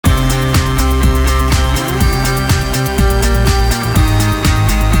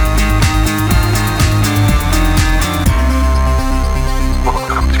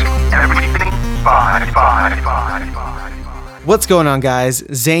What's going on, guys?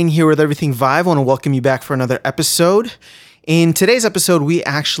 Zane here with Everything Vive. I want to welcome you back for another episode. In today's episode, we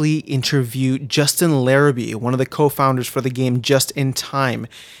actually interview Justin Larrabee, one of the co-founders for the game Just in Time.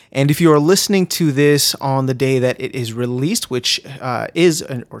 And if you are listening to this on the day that it is released, which is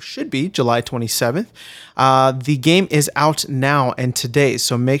or should be July 27th, the game is out now and today.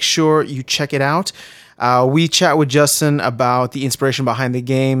 So make sure you check it out. We chat with Justin about the inspiration behind the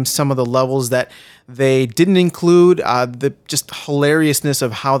game, some of the levels that they didn't include, the just hilariousness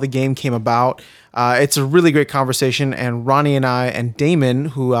of how the game came about. It's a really great conversation, and Ronnie and I and Damon,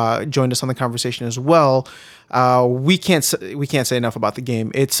 who joined us on the conversation as well, we can't say enough about the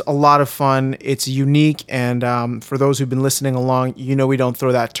game. It's a lot of fun. It's unique, and for those who've been listening along, you know we don't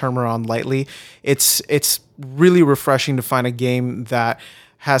throw that term around lightly. It's really refreshing to find a game that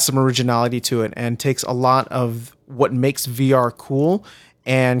has some originality to it and takes a lot of what makes VR cool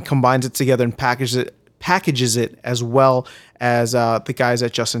and combines it together and packages it as well as the guys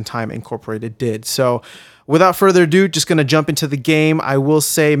at Just in Time Incorporated did. So without further ado, just going to jump into the game. I will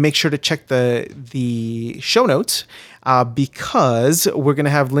say make sure to check the show notes because we're going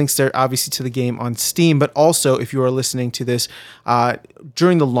to have links there, obviously, to the game on Steam, but also if you are listening to this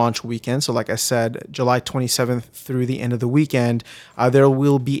during the launch weekend, so like I said, July 27th through the end of the weekend, there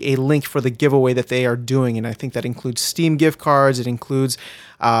will be a link for the giveaway that they are doing, and I think that includes Steam gift cards, it includes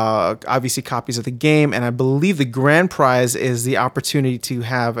obviously copies of the game, and I believe the grand prize is the opportunity to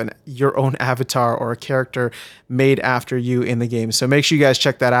have your own avatar or a character made after you in the game. So make sure you guys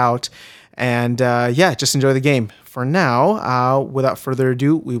check that out, and just enjoy the game. For now, without further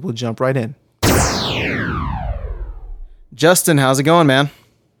ado, we will jump right in. Justin, how's it going, man?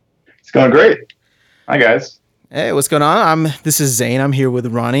 It's going great. Hi, guys. Hey, what's going on? This is Zane. I'm here with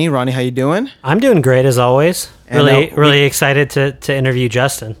Ronnie. Ronnie, how you doing? I'm doing great as always. And really excited to interview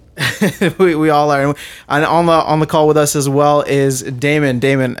Justin. we all are. And on the call with us as well is Damon.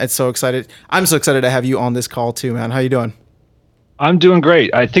 Damon, I'm so excited to have you on this call too, man. How you doing? I'm doing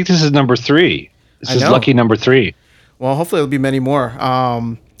great. I think this is number 3. This is lucky number 3. Well, hopefully there'll be many more.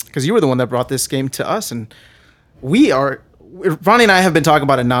 Because you were the one that brought this game to us, and Ronnie and I have been talking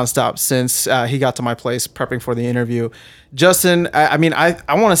about it nonstop since he got to my place prepping for the interview. Justin, I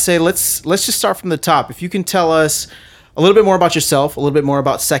want to say let's just start from the top. If you can tell us a little bit more about yourself, a little bit more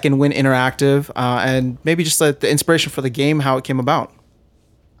about Second Wind Interactive, and maybe just the inspiration for the game, how it came about.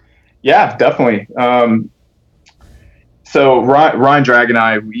 Yeah, definitely. So Ryan Drag and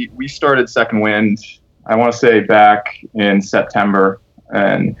I, we started Second Wind, I want to say back in September.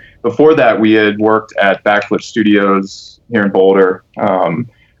 And before that, we had worked at Backflip Studios here in Boulder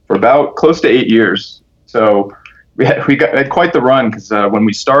for about close to 8 years. So we had quite the run because when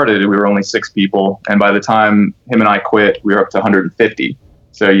we started, we were only 6 people. And by the time him and I quit, we were up to 150.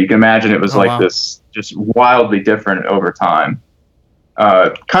 So you can imagine it was this just wildly different over time.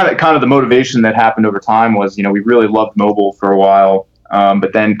 Kind of the motivation that happened over time was, we really loved mobile for a while.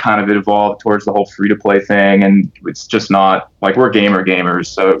 But then kind of it evolved towards the whole free-to-play thing, and it's just not, like, we're gamers,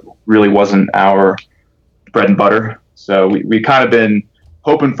 so it really wasn't our bread and butter. So we kind of been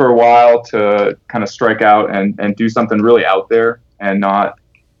hoping for a while to kind of strike out and do something really out there and not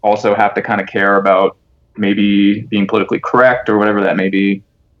also have to kind of care about maybe being politically correct or whatever that may be.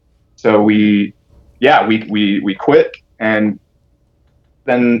 So we quit, and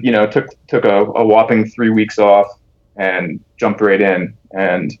then, took a whopping 3 weeks off and jumped right in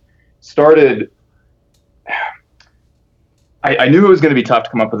and started. I knew it was going to be tough to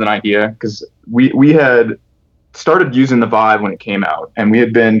come up with an idea because we had started using the Vive when it came out, and we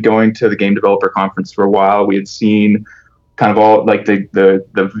had been going to the Game Developer Conference for a while. We had seen kind of all like the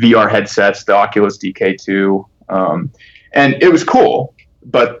VR headsets, the Oculus DK2, and it was cool,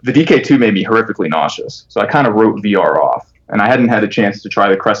 but the DK2 made me horrifically nauseous. So I kind of wrote VR off, and I hadn't had a chance to try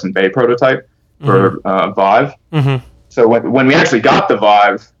the Crescent Bay prototype for Vive. Mm-hmm. So when we actually got the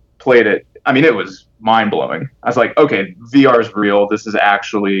Vive, played it, it was mind-blowing. I was like, okay, VR is real. This is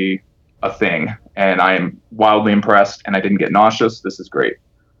actually a thing, and I am wildly impressed, and I didn't get nauseous. This is great.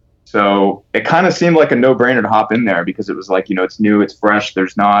 So it kind of seemed like a no-brainer to hop in there because it was like, it's new, it's fresh.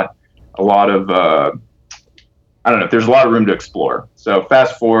 There's not a lot of, there's a lot of room to explore. So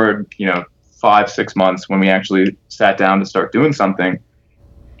fast forward, 5-6 months when we actually sat down to start doing something,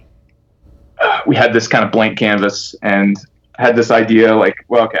 we had this kind of blank canvas and had this idea like,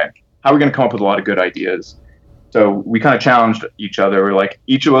 well, okay, how are we going to come up with a lot of good ideas? So we kind of challenged each other. We're like,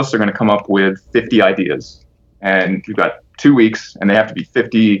 each of us are going to come up with 50 ideas, and we've got 2 weeks, and they have to be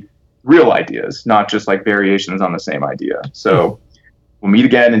 50 real ideas, not just like variations on the same idea. So we'll meet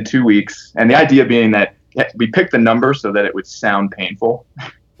again in 2 weeks. And the idea being that we picked the number so that it would sound painful.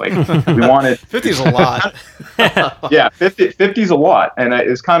 Like we wanted 50 is a lot. yeah, 50 is a lot, and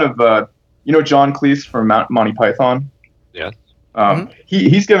it's kind of John Cleese from Monty Python. Yeah.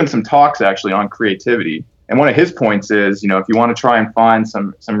 He's given some talks actually on creativity, and one of his points is, if you want to try and find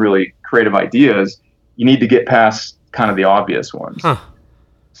some really creative ideas, you need to get past kind of the obvious ones. Huh.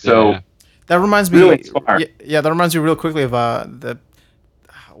 So that reminds me. Really that reminds me real quickly of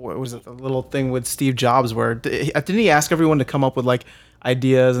what was it? The little thing with Steve Jobs where didn't he ask everyone to come up with like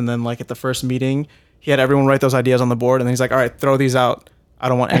ideas, and then like at the first meeting he had everyone write those ideas on the board, and then he's like, all right, throw these out. I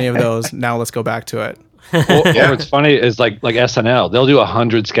don't want any of those. Now let's go back to it. What's funny is like SNL, they'll do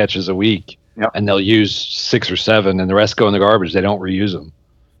 100 sketches a week, and they'll use 6 or 7, and the rest go in the garbage. They don't reuse them.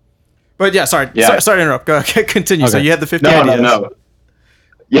 But sorry to interrupt. Go continue. Okay. So you had the 50 ideas. No.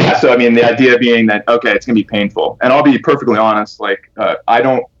 Yeah, so I mean, the idea being that, okay, it's going to be painful. And I'll be perfectly honest, like, I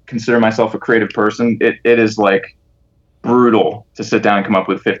don't consider myself a creative person. It is, like, brutal to sit down and come up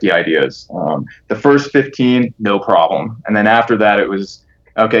with 50 ideas. The first 15, no problem. And then after that, it was,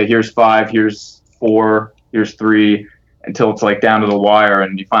 okay, here's 5, here's 4, here's 3, until it's, like, down to the wire,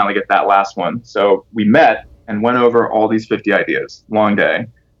 and you finally get that last one. So we met and went over all these 50 ideas. Long day.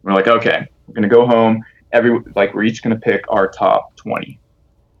 We're like, okay, we're going to go home. We're each going to pick our top 20.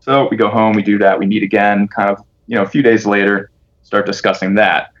 So we go home, we do that, we meet again, kind of, a few days later, start discussing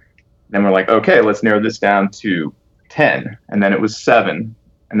that. Then we're like, okay, let's narrow this down to 10. And then it was 7.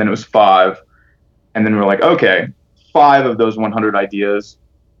 And then it was 5. And then we're like, okay, 5 of those 100 ideas,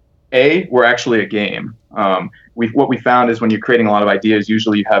 were actually a game. What we found is when you're creating a lot of ideas,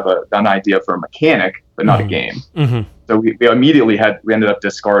 usually you have an idea for a mechanic, but not a game. Mm-hmm. So we immediately we ended up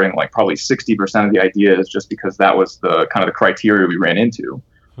discarding like probably 60% of the ideas just because that was the kind of the criteria we ran into.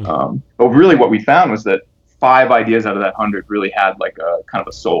 But really what we found was that 5 ideas out of that 100 really had like a kind of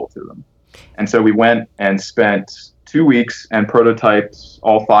a soul to them. And so we went and spent 2 weeks and prototyped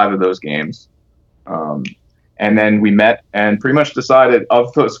all 5 of those games. And then we met and pretty much decided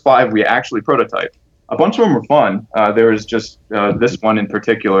of those 5 we actually prototyped. A bunch of them were fun. There was just this one in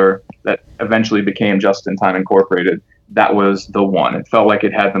particular that eventually became Just in Time Incorporated. That was the one. It felt like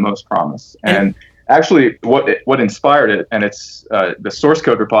it had the most promise. And actually, what inspired it, and it's the source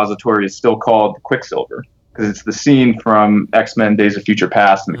code repository is still called Quicksilver because it's the scene from X-Men: Days of Future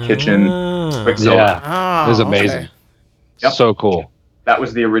Past in the kitchen. Quicksilver. Yeah, it was amazing. Okay. Yep. So cool. That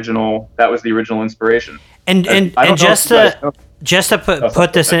was the original inspiration. And just to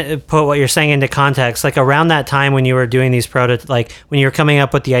put what you're saying into context, like around that time when you were doing these like when you were coming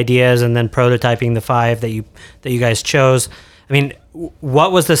up with the ideas and then prototyping the 5 that you guys chose, I mean,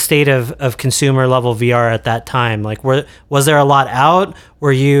 what was the state of consumer level VR at that time? Like, was there a lot out?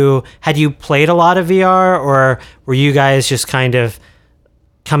 Had you played a lot of VR, or were you guys just kind of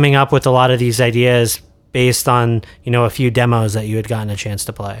coming up with a lot of these ideas based on, a few demos that you had gotten a chance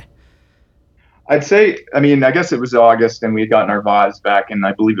to play? I'd say, I guess it was August, and we had gotten our VODs back in,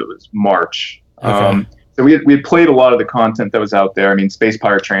 I believe it was March. Okay. So we had played a lot of the content that was out there. Space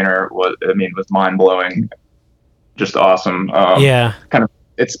Pirate Trainer was mind blowing, just awesome. Kind of,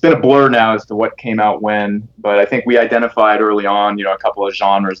 it's been a blur now as to what came out when, but I think we identified early on, a couple of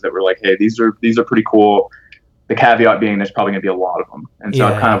genres that were like, hey, these are pretty cool. The caveat being there's probably going to be a lot of them. And so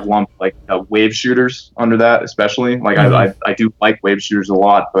I kind of lumped like wave shooters under that, especially. Like I do like wave shooters a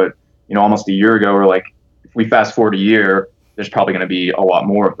lot, but almost a year ago, we're like, if we fast forward a year, there's probably going to be a lot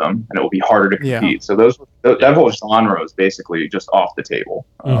more of them, and it will be harder to compete. So that whole genre is basically just off the table,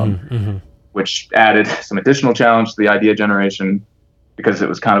 which added some additional challenge to the idea generation because it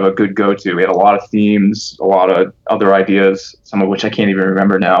was kind of a good go-to. We had a lot of themes, a lot of other ideas, some of which I can't even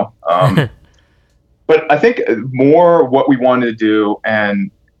remember now. But I think more what we wanted to do, and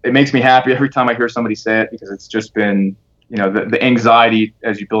it makes me happy every time I hear somebody say it because it's just been, the anxiety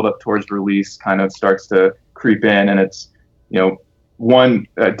as you build up towards release kind of starts to creep in, and it's, have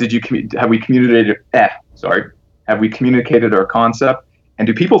we communicated our concept, and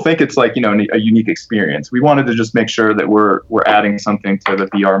do people think it's like, a unique experience? We wanted to just make sure that we're adding something to the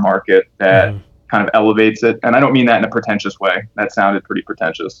VR market that kind of elevates it, and I don't mean that in a pretentious way. That sounded pretty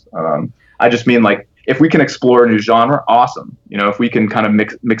pretentious. I just mean like, if we can explore a new genre, awesome. If we can kind of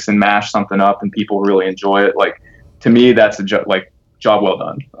mix and mash something up and people really enjoy it, like, to me, that's a job well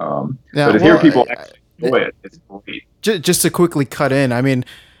done. But to hear people actually enjoy it, it's great. Just to quickly cut in,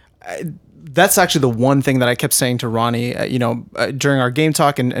 that's actually the one thing that I kept saying to Ronnie, during our game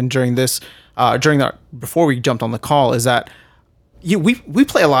talk and during this, before we jumped on the call, is that we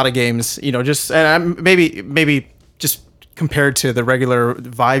play a lot of games, and maybe just compared to the regular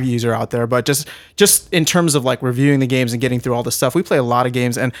Vive user out there, but just in terms of like reviewing the games and getting through all the stuff, we play a lot of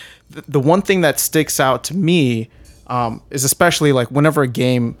games, and the one thing that sticks out to me is especially like whenever a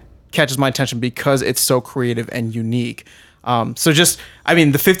game catches my attention because it's so creative and unique. So just, I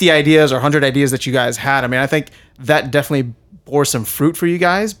mean, the 50 ideas or 100 ideas that you guys had, I mean, I think that definitely bore some fruit for you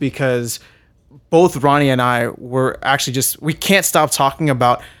guys, because both Ronnie and I were actually we can't stop talking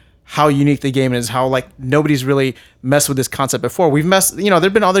about how unique the game is, how like nobody's really messed with this concept before.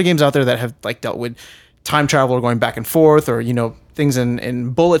 There've been other games out there that have like dealt with time travel or going back and forth, or, things in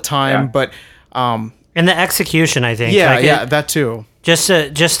bullet time, but, and the execution, I think. That too. Just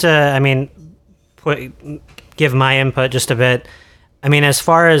to, I mean, give my input just a bit. I mean, as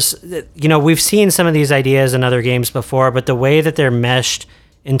far as, we've seen some of these ideas in other games before, but the way that they're meshed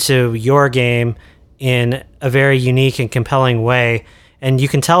into your game in a very unique and compelling way, and you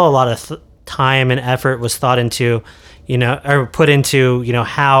can tell a lot of time and effort was thought into, or put into,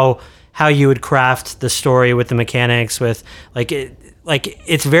 how you would craft the story with the mechanics, with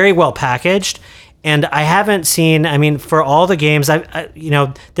it's very well packaged. And I haven't seen, I mean, for all the games, there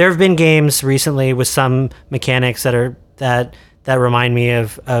have been games recently with some mechanics that remind me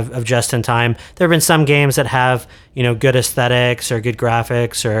of Just in Time. There have been some games that have, good aesthetics or good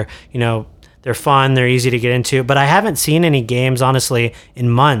graphics, or, they're fun, they're easy to get into. But I haven't seen any games, honestly, in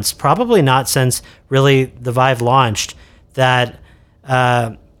months, probably not since really the Vive launched, that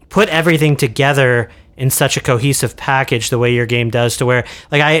put everything together in such a cohesive package the way your game does, to where,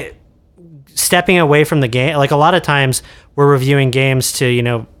 stepping away from the game, like a lot of times we're reviewing games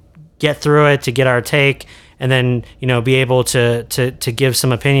to, get through it, to get our take, and then, be able to give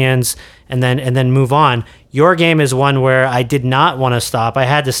some opinions and then move on. Your game is one where I did not want to stop. I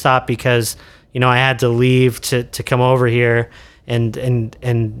had to stop because, I had to leave to come over here and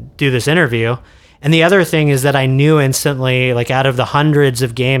do this interview. And the other thing is that I knew instantly, like out of the hundreds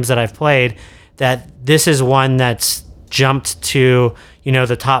of games that I've played, that this is one that's jumped to,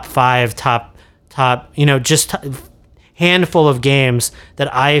 the top 5, just handful of games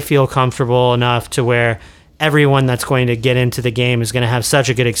that I feel comfortable enough to where everyone that's going to get into the game is going to have such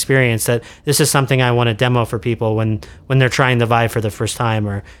a good experience that this is something I want to demo for people when they're trying the Vive for the first time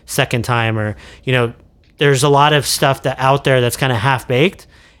or second time, or, there's a lot of stuff that out there that's kind of half baked,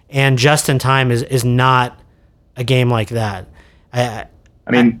 and Just in Time is not a game like that. I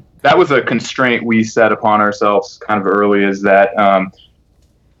mean, that was a constraint we set upon ourselves kind of early, is that,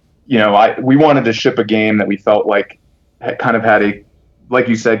 we wanted to ship a game that we felt like kind of had a, like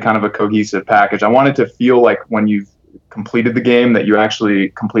you said, kind of a cohesive package. I wanted to feel like when you've completed the game that you actually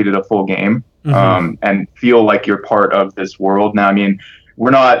completed a full game, and feel like you're part of this world. Now, I mean,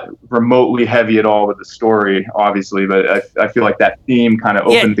 we're not remotely heavy at all with the story, obviously, but I feel like that theme kind of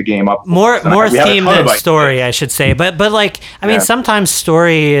opened the game up. More theme than story, I should say. But I mean, sometimes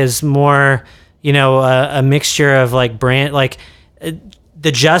story is more, a mixture of like brand, like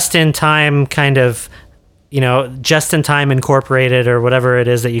the Just in Time kind of, Just in Time Incorporated or whatever it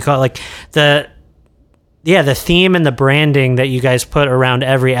is that you call it, like the theme and the branding that you guys put around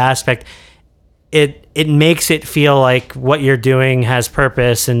every aspect, it makes it feel like what you're doing has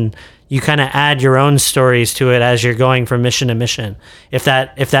purpose, and you kind of add your own stories to it as you're going from mission to mission, if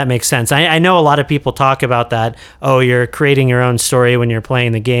that makes sense. I know a lot of people talk about that, you're creating your own story when you're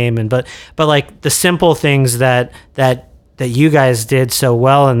playing the game, and but like the simple things that you guys did so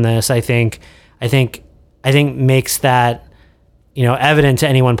well in this, I think makes that, evident to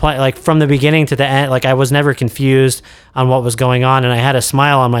anyone playing, like from the beginning to the end. Like I was never confused on what was going on, and I had a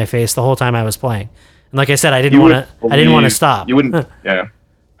smile on my face the whole time I was playing. And like I said, I didn't want to stop. You wouldn't,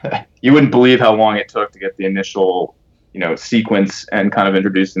 you wouldn't believe how long it took to get the initial, sequence and kind of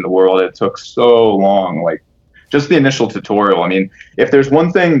introducing the world. It took so long, like just the initial tutorial. I mean, if there's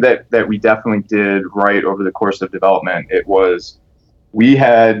one thing that we definitely did right over the course of development, it was we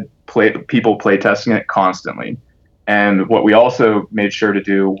had people play testing it constantly. And what we also made sure to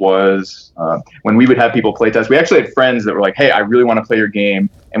do was when we would have people play test, we actually had friends that were like, hey, I really want to play your game.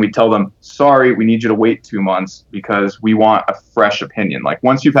 And we'd tell them, sorry, we need you to wait 2 months because we want a fresh opinion. Like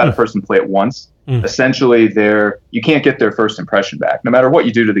once you've had a person play it once, essentially you can't get their first impression back. No matter what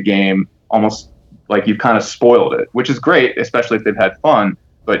you do to the game, almost like you've kind of spoiled it, which is great, especially if they've had fun.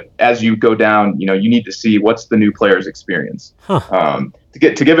 But as you go down, you need to see what's the new player's experience. To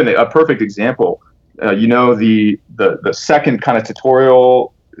give a perfect example, the second kind of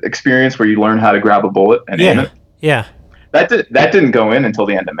tutorial experience where you learn how to grab a bullet and aim it. Yeah. That didn't go in until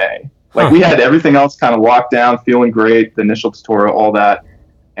the end of May. Like we had everything else kind of locked down, feeling great, the initial tutorial, all that.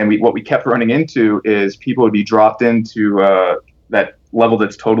 And what we kept running into is people would be dropped into that level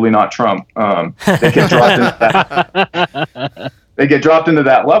that's totally not Trump. They get dropped into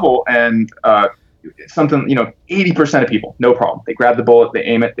that level, and something, 80% of people, no problem. They grab the bullet, they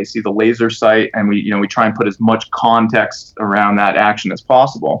aim it, they see the laser sight, and we try and put as much context around that action as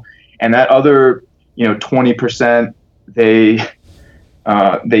possible. And that other, 20%, they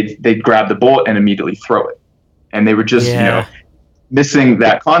grab the bullet and immediately throw it. And they were just, missing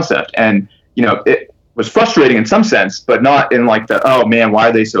that concept. And, it was frustrating in some sense, but not in like the, oh man, why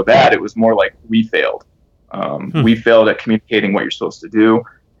are they so bad? It was more like we failed. We failed at communicating what you're supposed to do.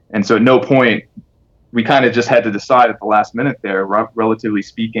 And so at no point, we kind of just had to decide at the last minute there, relatively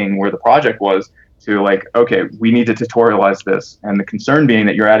speaking, where the project was, to like, okay, we need to tutorialize this. And the concern being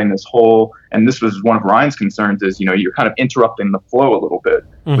that you're adding this whole, and this was one of Ryan's concerns, is, you're kind of interrupting the flow a little bit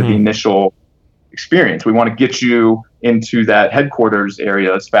with the initial experience. We want to get you into that headquarters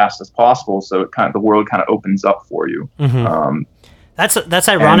area as fast as possible, so the world kind of opens up for you. That's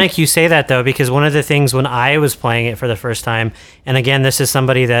ironic you say that, though, because one of the things when I was playing it for the first time, and again, this is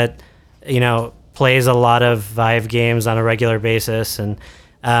somebody that, plays a lot of Vive games on a regular basis, and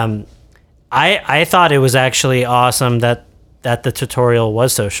I thought it was actually awesome that the tutorial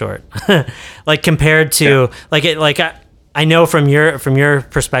was so short, like compared to I know from your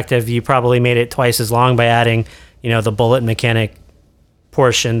perspective, you probably made it twice as long by adding, the bullet mechanic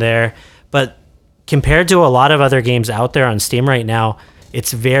portion there, but compared to a lot of other games out there on Steam right now,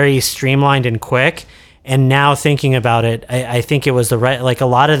 it's very streamlined and quick. And now thinking about it, I think it was the right, like a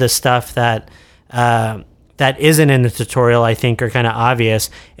lot of the stuff that isn't in the tutorial, I think are kind of obvious,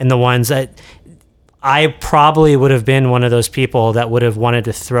 and the ones that I probably would have been one of those people that would have wanted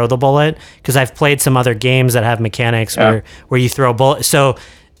to throw the bullet, because I've played some other games that have mechanics where you throw a bullet. So,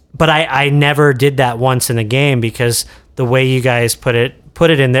 but I never did that once in the game, because the way you guys put it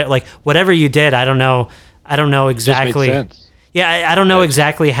in there, like whatever you did, I don't know exactly. It just made sense. Yeah, I don't know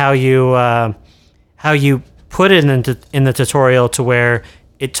exactly how you put it in the tutorial to where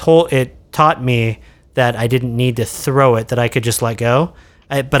it taught me that I didn't need to throw it, that I could just let go.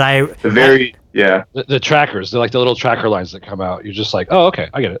 The trackers, they're like the little tracker lines that come out. You're just like, oh, okay,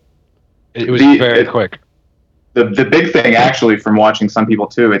 I get it. It was very quick. The big thing, actually, from watching some people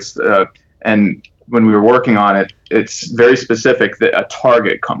too, it's and when we were working on it, it's very specific that a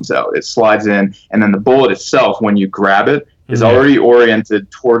target comes out. It slides in, and then the bullet itself, when you grab it, is already oriented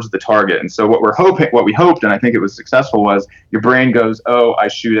towards the target. And so what we hoped, and I think it was successful, was your brain goes, oh, I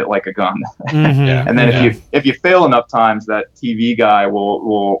shoot it like a gun. And then if you fail enough times, that TV guy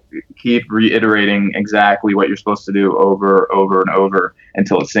will keep reiterating exactly what you're supposed to do over and over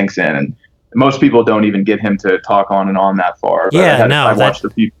until it sinks in. And most people don't even get him to talk on and on that far. I watched the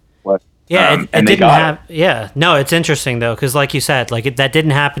people. It didn't have. Yeah, no, it's interesting though, because like you said, that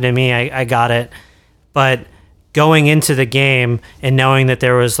didn't happen to me. I got it, but going into the game and knowing that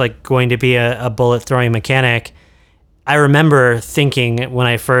there was going to be a bullet throwing mechanic, I remember thinking when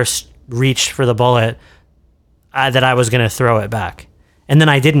I first reached for the bullet that I was going to throw it back, and then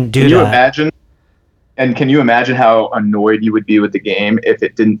I didn't do that. Can you imagine how annoyed you would be with the game if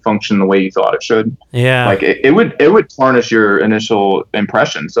it didn't function the way you thought it should? Yeah. It would tarnish your initial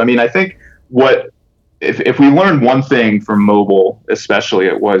impressions. I mean, I think if we learned one thing from mobile, especially,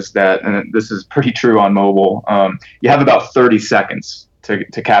 it was that, and this is pretty true on mobile, you have about 30 seconds to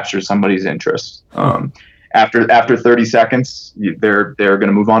capture somebody's interest. After 30 seconds, they're going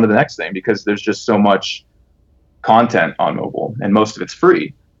to move on to the next thing, because there's just so much content on mobile, and most of it's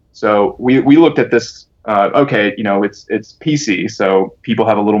free. So we looked at this. It's PC, so people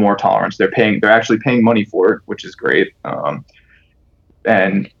have a little more tolerance. They're actually paying money for it, which is great.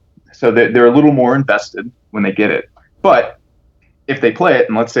 And so they're a little more invested when they get it. But if they play it,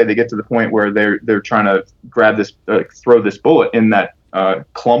 and let's say they get to the point where they're trying to grab this, throw this bullet in that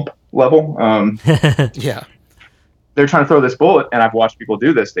clump level. They're trying to throw this bullet, and I've watched people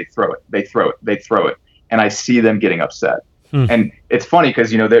do this. They throw it, and I see them getting upset. And it's funny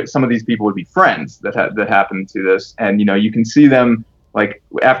because, some of these people would be friends that happen to this. And, you can see them,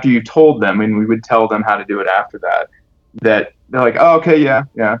 after you told them, and we would tell them how to do it after that they're like, oh, okay, yeah.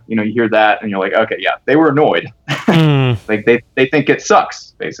 You hear that and you're like, okay, yeah, they were annoyed. They think it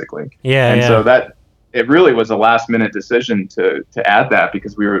sucks, basically. Yeah. And so that it really was a last minute decision to add that,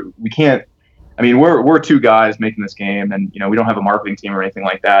 because we can't, we're two guys making this game, and, we don't have a marketing team or anything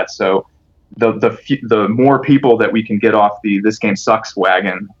like that. So the more people that we can get off this game sucks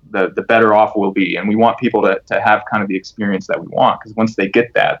wagon, the better off we'll be. And we want people to have kind of the experience that we want, because once they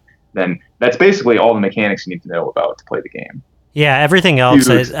get that, then that's basically all the mechanics you need to know about to play the game. Yeah, everything else,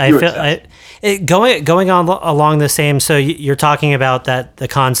 I feel going on along the same. So you're talking about the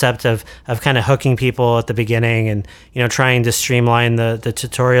concept of kind of hooking people at the beginning, and trying to streamline the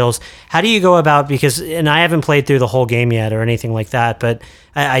tutorials. How do you go about, and I haven't played through the whole game yet or anything like that, but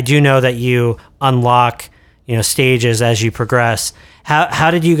I do know that you unlock stages as you progress. How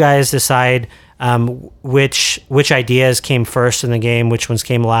did you guys decide which ideas came first in the game, which ones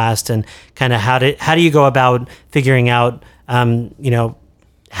came last, and kind of how do you go about figuring out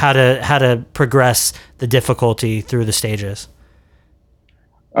how to progress the difficulty through the stages?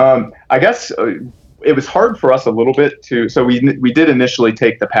 I guess it was hard for us a little bit so we did initially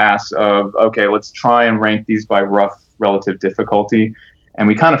take the pass of, okay, let's try and rank these by rough relative difficulty. And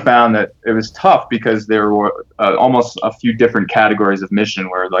we kind of found that it was tough because there were almost a few different categories of mission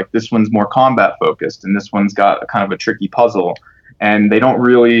where, like, this one's more combat focused and this one's got a kind of a tricky puzzle, and they don't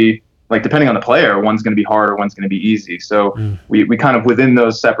really, like, depending on the player, one's going to be hard or one's going to be easy. So we kind of, within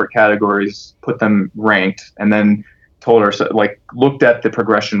those separate categories, put them ranked, and then told us, like, looked at the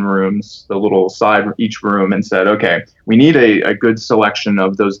progression rooms, the little side of each room, and said, okay, we need a good selection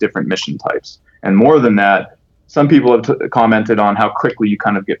of those different mission types. And more than that, some people have commented on how quickly you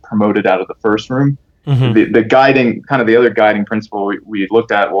kind of get promoted out of the first room. Mm-hmm. The guiding, kind of the other guiding principle we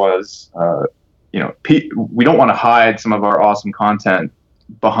looked at was, we don't want to hide some of our awesome content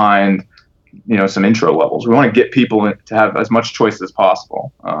behind, some intro levels. We want to get people to have as much choice as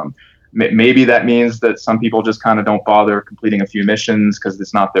possible. Maybe that means that some people just kind of don't bother completing a few missions because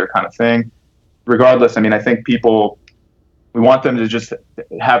it's not their kind of thing. Regardless, I think we want them to just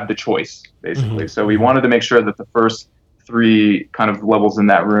have the choice, basically. Mm-hmm. So we wanted to make sure that the first 3 kind of levels in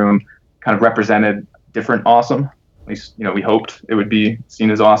that room kind of represented different awesome. At least, we hoped it would be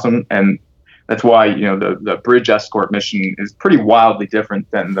seen as awesome. And that's why, the bridge escort mission is pretty wildly different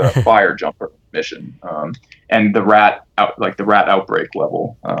than the fire jumper mission, and the rat outbreak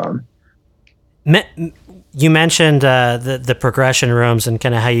level. You mentioned the progression rooms and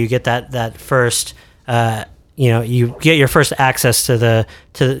kind of how you get that first, you get your first access you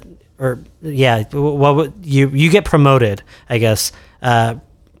get promoted, I guess,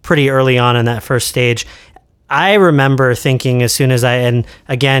 pretty early on in that first stage. I remember thinking, as soon as and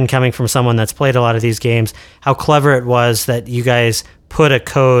again, coming from someone that's played a lot of these games, how clever it was that you guys put a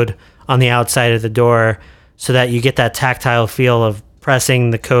code on the outside of the door so that you get that tactile feel of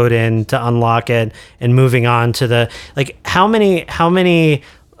pressing the code in to unlock it and moving on to the, like, how much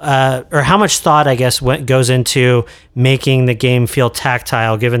thought, I guess, goes into making the game feel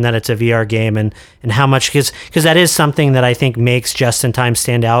tactile, given that it's a VR game, and how much, because that is something that I think makes Just in Time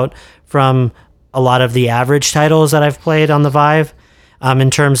stand out from a lot of the average titles that I've played on the Vive, in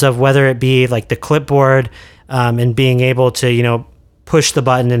terms of whether it be like the clipboard, and being able to, push the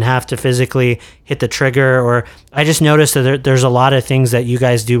button and have to physically hit the trigger, or I just noticed that there's a lot of things that you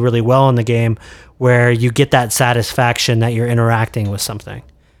guys do really well in the game where you get that satisfaction that you're interacting with something.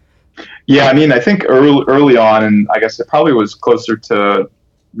 Yeah, I think early on, and I guess it probably was closer to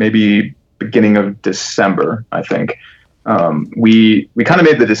maybe beginning of December, I think, we kind of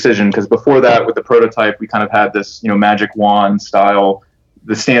made the decision, because before that, with the prototype, we kind of had this, magic wand style,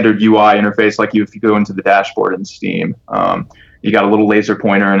 the standard UI interface, like if you go into the dashboard in Steam, you got a little laser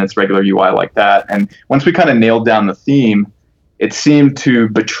pointer and it's regular UI like that. And once we kind of nailed down the theme, it seemed to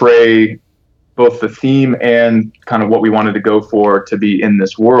betray both the theme and kind of what we wanted to go for to be in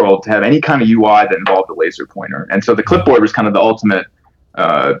this world, to have any kind of UI that involved a laser pointer. And so the clipboard was kind of the ultimate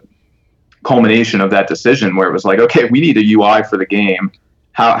culmination of that decision, where it was like, okay, we need a UI for the game.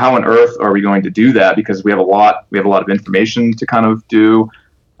 How on earth are we going to do that? Because we have a lot of information to kind of do,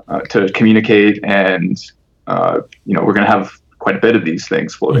 to communicate, and we're going to have quite a bit of these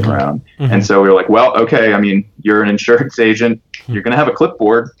things floating mm-hmm. around. Mm-hmm. And so we were like, well, okay, you're an insurance agent, you're going to have a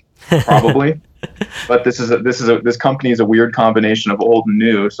clipboard, probably. But this company is a weird combination of old and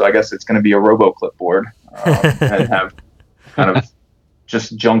new, so I guess it's going to be a robo clipboard, and have kind of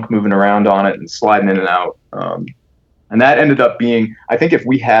just junk moving around on it and sliding in and out. And that ended up being, I think if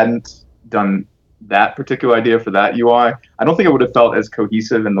we hadn't done that particular idea for that UI, I don't think it would have felt as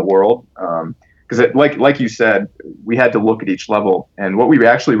cohesive in the world. Because like you said, we had to look at each level. And what we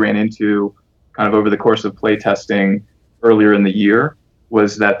actually ran into kind of over the course of play testing earlier in the year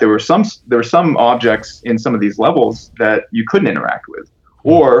was that there were some objects in some of these levels that you couldn't interact with,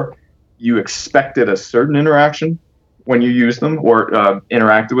 or you expected a certain interaction when you used them or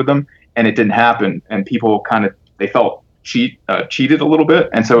interacted with them, and it didn't happen, and people they felt cheated a little bit.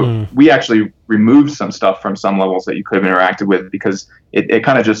 And so we actually removed some stuff from some levels that you could have interacted with, because it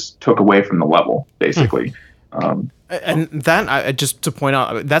kind of just took away from the level, basically. And that, just to point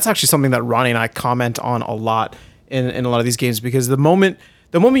out, that's actually something that Ronnie and I comment on a lot in a lot of these games, because the moment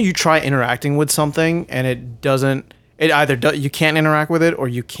you try interacting with something and it either you can't interact with it, or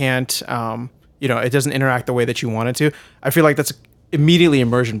you can't, it doesn't interact the way that you want it to. I feel like that's immediately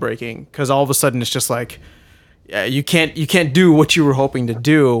immersion breaking, because all of a sudden it's just like, you can't do what you were hoping to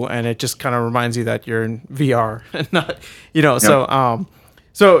do, and it just kind of reminds you that you're in VR and not, Yep.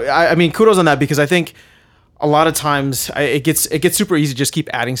 So I mean, kudos on that, because I think a lot of times it gets super easy to just keep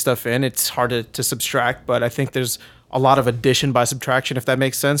adding stuff in. It's hard to subtract, but I think there's a lot of addition by subtraction, if that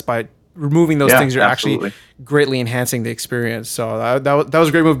makes sense. By removing those things, you're actually greatly enhancing the experience. So that was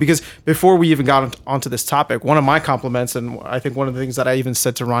a great move, because before we even got onto this topic, one of my compliments, and I think one of the things that I even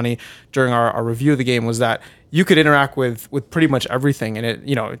said to Ronnie during our review of the game, was that you could interact with pretty much everything.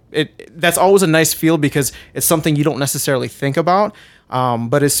 And that's always a nice feel, because it's something you don't necessarily think about.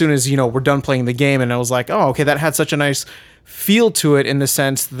 But as soon as, we're done playing the game, and I was like, oh, okay, that had such a nice feel to it, in the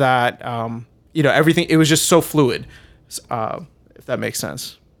sense that, everything, it was just so fluid, if that makes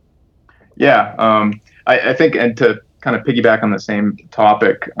sense. Yeah. I think, and to kind of piggyback on the same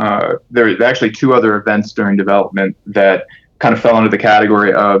topic, there are actually 2 other events during development that kind of fell under the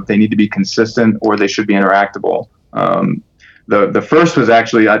category of they need to be consistent or they should be interactable. The first was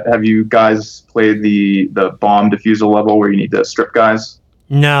actually, have you guys played the bomb defusal level where you need to strip guys?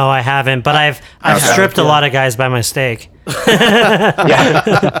 No, I haven't, but I've stripped a lot of guys by mistake.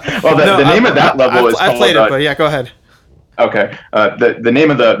 Yeah. Well, the name of that level is called... I played it, but yeah, go ahead. Okay. The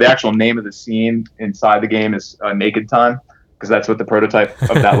name of the actual name of the scene inside the game is Naked Time, because that's what the prototype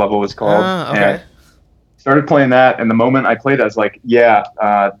of that level was called. Okay. And started playing that, and the moment I played it, I was like,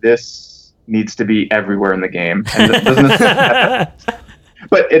 this needs to be everywhere in the game. And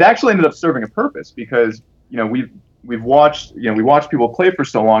but it actually ended up serving a purpose, because we watched people play for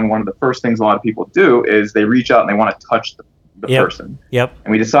so long. One of the first things a lot of people do is they reach out and they want to touch the person. Yep.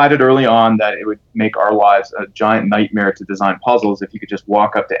 And we decided early on that it would make our lives a giant nightmare to design puzzles if you could just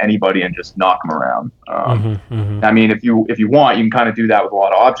walk up to anybody and just knock them around. I mean, if you want, you can kind of do that with a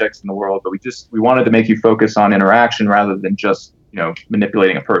lot of objects in the world, but we wanted to make you focus on interaction rather than just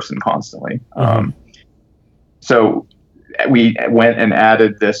manipulating a person constantly. So we went and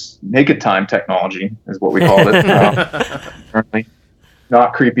added this Naked Time technology, is what we called it. Currently,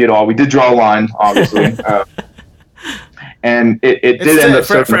 not creepy at all. We did draw a line, obviously. And it did end up...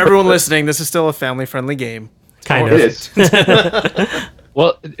 For everyone listening, this is still a family-friendly game. Kind of. It is.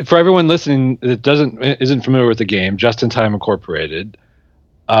 Well, for everyone listening that isn't familiar with the game, Just in Time Incorporated,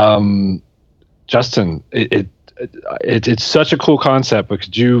 Justin, it's such a cool concept, but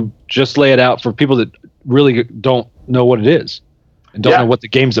could you just lay it out for people that really don't know what it is and don't know what the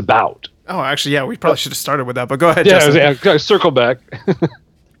game's about? Oh, actually, yeah, we probably should have started with that, but go ahead, Justin. Yeah, circle back.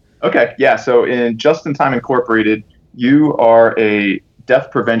 Okay, yeah, so in Just in Time Incorporated, you are a death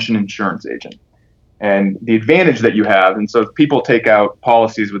prevention insurance agent. And the advantage that you have, and so people take out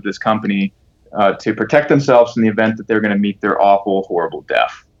policies with this company to protect themselves in the event that they're going to meet their awful, horrible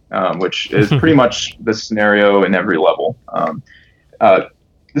death, which is pretty much the scenario in every level.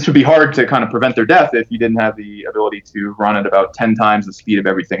 This would be hard to kind of prevent their death if you didn't have the ability to run at about 10 times the speed of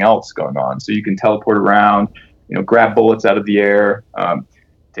everything else going on. So you can teleport around, grab bullets out of the air,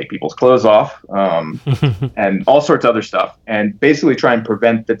 take people's clothes off, and all sorts of other stuff, and basically try and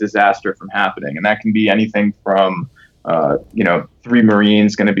prevent the disaster from happening. And that can be anything from, 3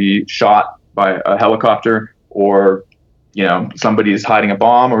 Marines going to be shot by a helicopter, or, somebody is hiding a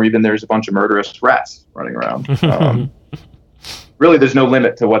bomb, or even there's a bunch of murderous rats running around. Really, there's no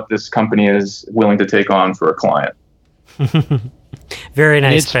limit to what this company is willing to take on for a client. Very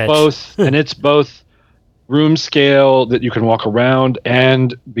nice pitch. It's both room scale that you can walk around,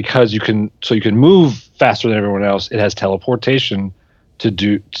 and because you can move faster than everyone else, it has teleportation to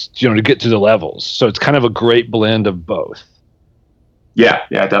get to the levels. So it's kind of a great blend of both. Yeah,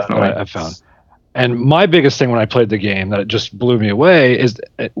 definitely. I found. And my biggest thing when I played the game that just blew me away is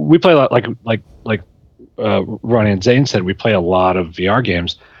we play a lot, like Ronnie and Zane said, we play a lot of VR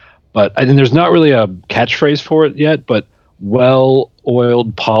games, but there's not really a catchphrase for it yet, but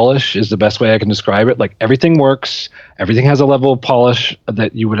well-oiled polish is the best way I can describe it. Like, everything works, everything has a level of polish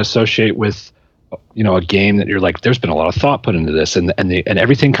that you would associate with, a game that you're like, there's been a lot of thought put into this, and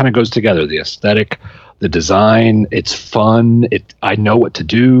everything kind of goes together. The aesthetic, the design, it's fun. I know what to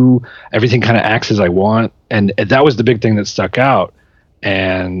do. Everything kind of acts as I want, and that was the big thing that stuck out,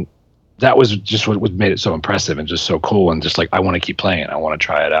 and that was just what made it so impressive and just so cool, and just like, I want to keep playing it. I want to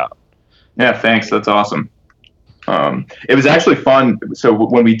try it out. Yeah, thanks. That's awesome. It was actually fun. So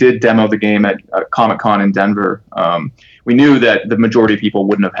when we did demo the game at Comic-Con in Denver, we knew that the majority of people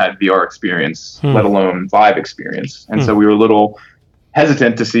wouldn't have had VR experience, let alone Vive experience. And so we were a little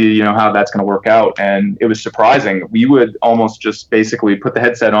hesitant to see, how that's going to work out. And it was surprising. We would almost just basically put the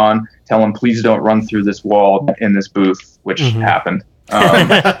headset on, tell them, please don't run through this wall in this booth, which happened.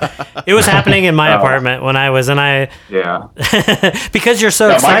 It was happening in my apartment when I was, yeah, because you're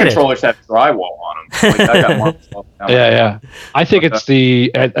so excited. My controllers have drywall on them. Like, I got more stuff down yeah. I think it's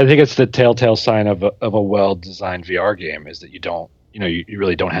the telltale sign of a well-designed VR game is that you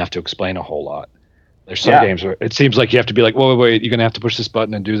really don't have to explain a whole lot. There's some games where it seems like you have to be like, wait, you're going to have to push this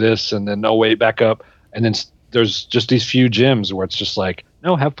button and do this, and then, no, wait, back up. And then there's just these few gyms where it's just like,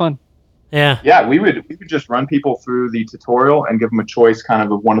 no, have fun. Yeah. Yeah, we would just run people through the tutorial and give them a choice kind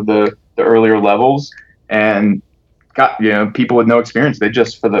of one of the earlier levels, and got, people with no experience. They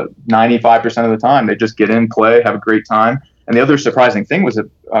just, for the 95% of the time, they just get in, play, have a great time. And the other surprising thing was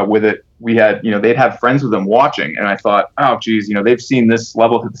that with it, we had, they'd have friends with them watching. And I thought, oh, geez, they've seen this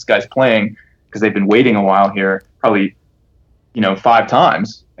level that this guy's playing, because they've been waiting a while here, probably, 5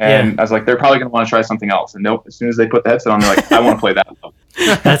 times. And I was like, they're probably going to want to try something else. And nope, as soon as they put the headset on, they're like, I want to play that level.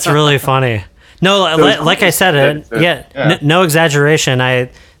 That's really funny. No, like I said, no exaggeration.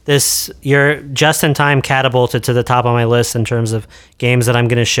 You're just in time catapulted to the top of my list in terms of games that I'm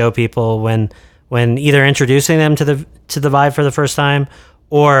going to show people when either introducing them to the Vive for the first time,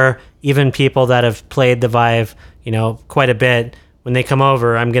 or even people that have played the Vive, quite a bit. When they come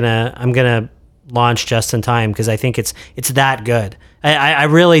over, I'm gonna launch Just in Time, because I think it's that good. I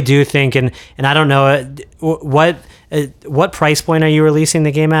really do think, and I don't know what price point are you releasing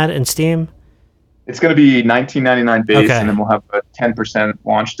the game at in Steam? It's going to be $19.99 base, and then we'll have a 10%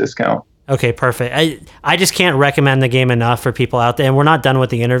 launch discount. Okay, perfect. I just can't recommend the game enough for people out there, and we're not done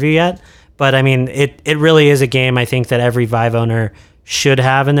with the interview yet, but I mean, it really is a game I think that every Vive owner should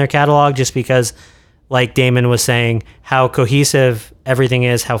have in their catalog, just because, like Damon was saying, how cohesive everything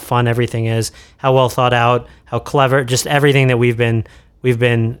is, how fun everything is, how well thought out, how clever, just everything that we've been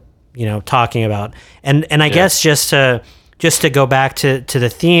talking about. And I guess just to go back to the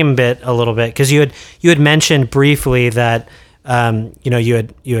theme bit a little bit, because you had mentioned briefly that you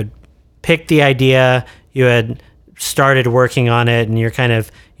had picked the idea, you had started working on it, and you're kind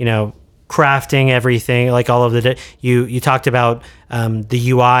of crafting everything, like all of you talked about the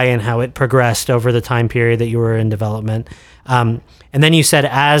UI and how it progressed over the time period that you were in development, and then you said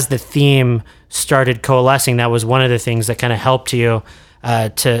as the theme started coalescing, that was one of the things that kind of helped you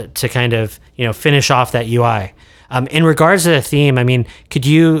to kind of finish off that UI. In regards to the theme, I mean, could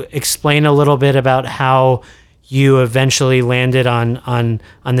you explain a little bit about how you eventually landed on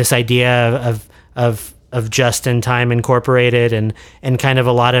this idea of Just in Time Incorporated, and kind of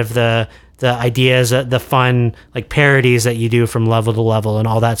a lot of the ideas, the fun like parodies that you do from level to level and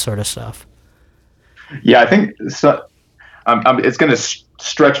all that sort of stuff? Yeah, I think so. It's going to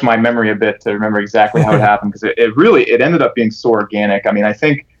stretch my memory a bit to remember exactly how it happened, because it ended up being so organic. I mean, I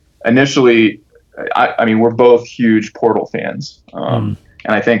think initially, I mean, we're both huge Portal fans, and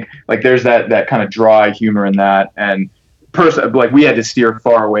I think like there's that kind of dry humor in that, and like we had to steer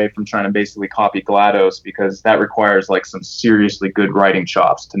far away from trying to basically copy GLaDOS, because that requires like some seriously good writing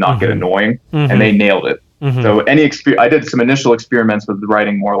chops to not get annoying, and they nailed it. So I did some initial experiments with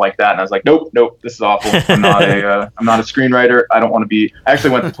writing more like that, and I was like, nope, this is awful. I'm not a screenwriter. I don't want to be. I actually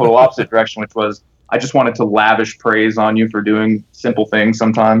went the total opposite direction, which was I just wanted to lavish praise on you for doing simple things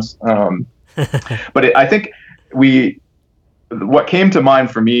sometimes. But I think what came to mind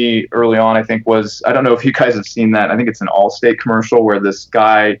for me early on, I think, was, I don't know if you guys have seen that. I think it's an Allstate commercial where this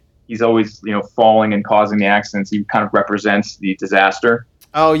guy, he's always, falling and causing the accidents. He kind of represents the disaster.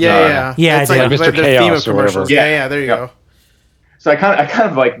 Oh yeah. It's like Mr. the Chaos theme of commercials. Yeah, there you go. So I kind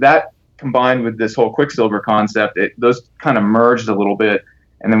of like that, combined with this whole Quicksilver concept. Those kind of merged a little bit,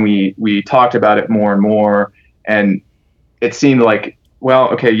 and then we talked about it more and more, and it seemed like, well,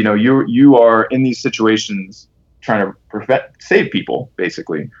 okay, you are in these situations trying to save people,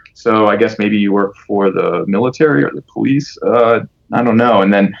 basically. So I guess maybe you work for the military or the police. I don't know.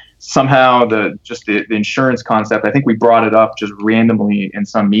 And then somehow the insurance concept, I think we brought it up just randomly in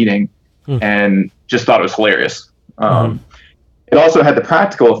some meeting, and just thought it was hilarious. It also had the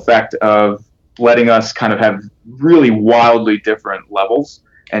practical effect of letting us kind of have really wildly different levels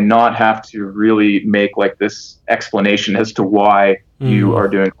and not have to really make like this explanation as to why you are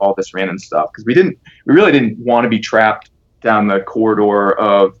doing all this random stuff. Because we really didn't want to be trapped down the corridor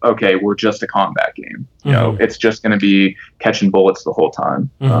of, okay, we're just a combat game. It's just going to be catching bullets the whole time.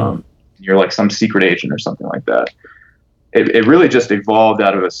 You're like some secret agent or something like that. It really just evolved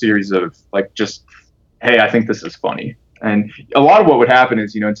out of a series of like, just, hey, I think this is funny. And a lot of what would happen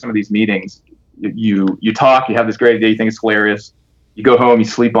is, in some of these meetings, you talk, you have this great idea, you think it's hilarious, you go home, you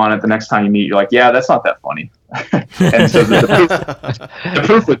sleep on it. The next time you meet, you're like, yeah, that's not that funny. And so the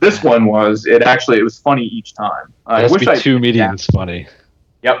proof with this one was it was funny each time. It has to be two mediums funny.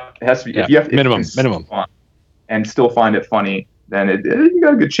 Yep, it has to be. Yeah. If you minimum. And still find it funny, then you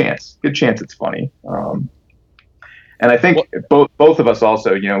got a good chance. Good chance it's funny. And I think both of us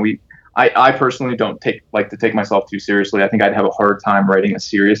also, I personally don't like to take myself too seriously. I think I'd have a hard time writing a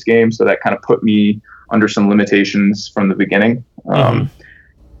serious game, so that kind of put me under some limitations from the beginning.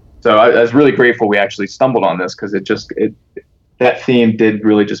 So I was really grateful we actually stumbled on this, because that theme did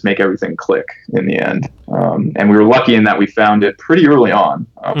really just make everything click in the end. And we were lucky in that we found it pretty early on,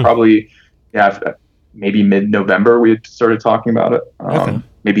 probably maybe mid-November we had started talking about it.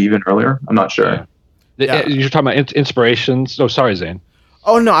 Maybe even earlier. I'm not sure. Yeah. You're talking about inspirations. Oh, sorry, Zane.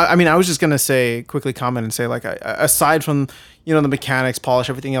 Oh no, I mean, I was just gonna quickly comment and say, like, aside from the mechanics, polish,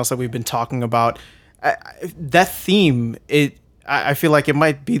 everything else that we've been talking about, that theme, I feel like it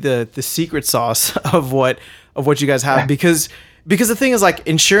might be the secret sauce of what you guys have, because the thing is, like,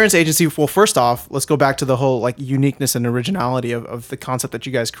 Insurance Agency. Well, first off, let's go back to the whole, like, uniqueness and originality of the concept that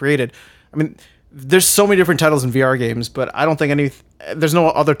you guys created. I mean, there's so many different titles in VR games, but I don't think there's no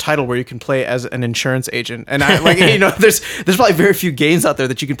other title where you can play as an insurance agent. And there's probably very few games out there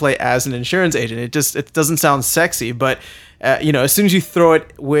that you can play as an insurance agent. It doesn't sound sexy, but as soon as you throw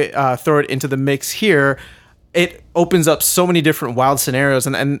it into the mix here, it opens up so many different wild scenarios.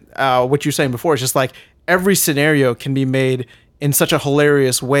 And what you're saying before is just like every scenario can be made in such a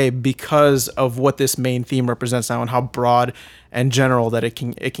hilarious way because of what this main theme represents now and how broad and general that it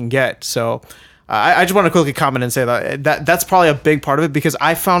can get. So I just want to quickly comment and say that's probably a big part of it, because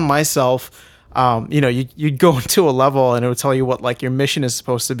I found myself, you'd go into a level and it would tell you what, like, your mission is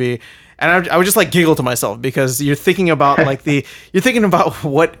supposed to be. And I would just, like, giggle to myself, because you're thinking about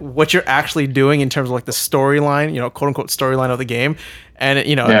what you're actually doing in terms of, like, the storyline, quote unquote storyline of the game. And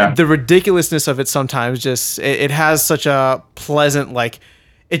the ridiculousness of it sometimes just, it has such a pleasant, like,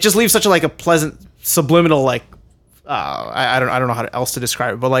 it just leaves such a pleasant subliminal, like, I don't know how else to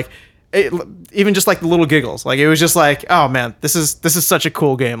describe it, but, like, even just, like, the little giggles, like, it was just like, oh man, this is such a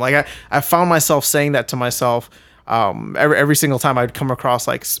cool game. Like, I found myself saying that to myself every single time I'd come across,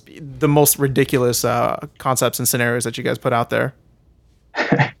 like, the most ridiculous concepts and scenarios that you guys put out there.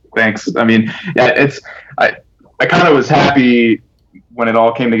 Thanks. I mean, yeah, I kind of was happy when it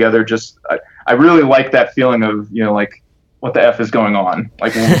all came together. Just I really like that feeling of, like, what the F is going on?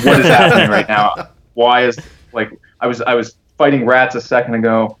 Like, what is happening right now? Why is, like, I was fighting rats a second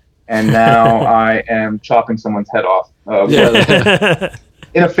ago, and now I am chopping someone's head off.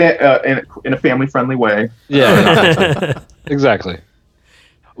 In a family-friendly way. Yeah, exactly.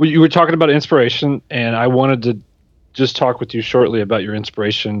 Well, you were talking about inspiration, and I wanted to just talk with you shortly about your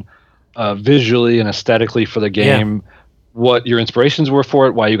inspiration visually and aesthetically for the game. Yeah. What your inspirations were for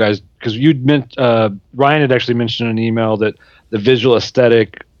it, why you guys, because Ryan had actually mentioned in an email that the visual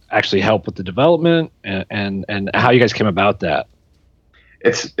aesthetic actually helped with the development, and how you guys came about that.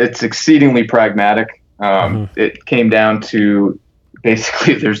 It's exceedingly pragmatic. It came down to,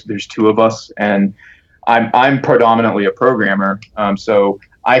 basically, there's two of us, and I'm predominantly a programmer, so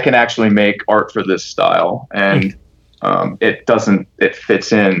I can actually make art for this style, and it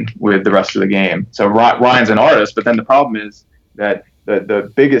fits in with the rest of the game. So Ryan's an artist, but then the problem is that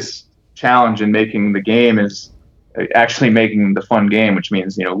the biggest challenge in making the game is actually making the fun game, which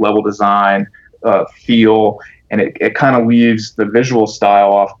means level design, feel, and it kind of leaves the visual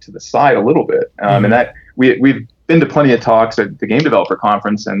style off to the side a little bit. And that we've been to plenty of talks at the Game Developer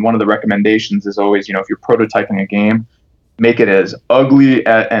Conference, and one of the recommendations is always, if you're prototyping a game, make it as ugly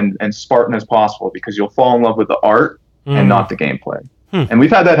and Spartan as possible, because you'll fall in love with the art and not the gameplay. And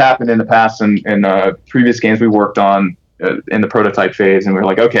we've had that happen in the past in previous games we worked on in the prototype phase, and we were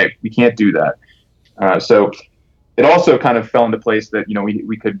like, okay, we can't do that. So it also kind of fell into place that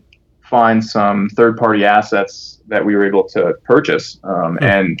we could find some third-party assets that we were able to purchase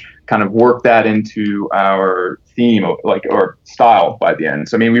and kind of work that into our theme, or style by the end.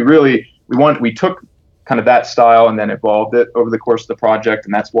 So I mean, we took kind of that style and then evolved it over the course of the project,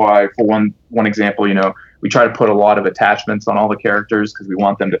 and that's why, for one example, we try to put a lot of attachments on all the characters, because we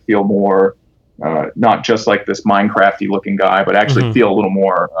want them to feel more not just like this Minecrafty looking guy, but actually feel a little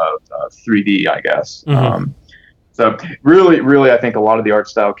more 3D, I guess. So really, I think a lot of the art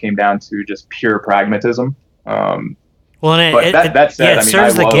style came down to just pure pragmatism. Well, and it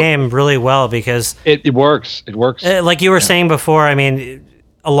serves the game really well, because it works. It works. Like you were saying before, I mean,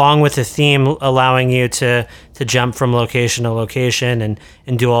 along with the theme allowing you to jump from location to location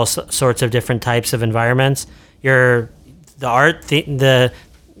and do all sorts of different types of environments, the art that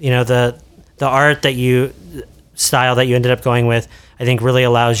style that you ended up going with, I think really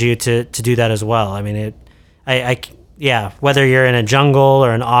allows you to do that as well. I mean, whether you're in a jungle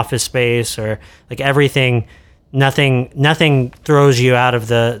or an office space or like everything, nothing throws you out of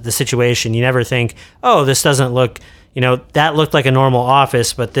the situation. You never think, oh, this doesn't look, that looked like a normal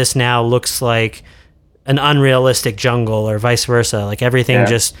office, but this now looks like an unrealistic jungle or vice versa. Like everything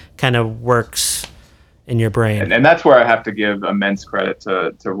just kind of works in your brain. And that's where I have to give immense credit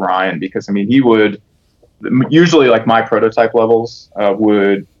to Ryan, because I mean, he would usually, like, my prototype levels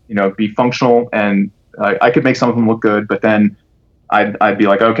would, be functional, and I could make some of them look good, but then I'd be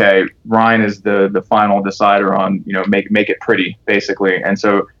like, okay, Ryan is the final decider on, make it pretty, basically. And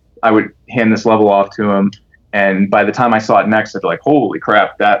so I would hand this level off to him, and by the time I saw it next, I'd be like, holy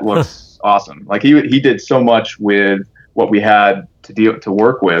crap, that looks awesome. Like he did so much with what we had to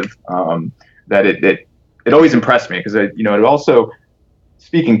work with, that it always impressed me, because it also,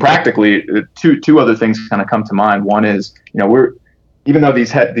 speaking practically, two other things kind of come to mind. One is, even though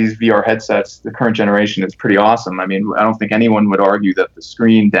these VR headsets, the current generation, is pretty awesome. I mean, I don't think anyone would argue that the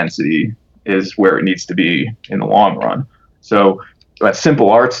screen density is where it needs to be in the long run. So a simple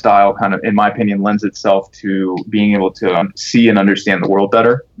art style kind of, in my opinion, lends itself to being able to see and understand the world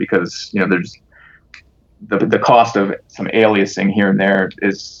better, because, there's the cost of some aliasing here and there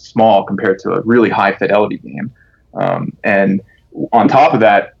is small compared to a really high fidelity game. And on top of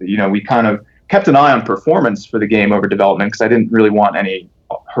that, we kind of kept an eye on performance for the game over development, because I didn't really want any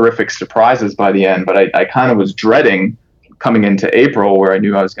horrific surprises by the end. But I kind of was dreading coming into April, where I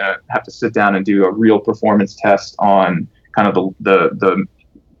knew I was going to have to sit down and do a real performance test on kind of the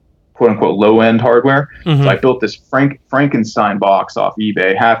quote unquote low end hardware. Mm-hmm. So I built this Frankenstein box off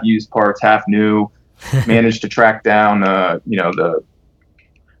eBay, half used parts, half new. Managed to track down the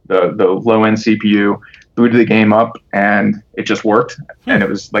low end CPU. Booted the game up, and it just worked. And it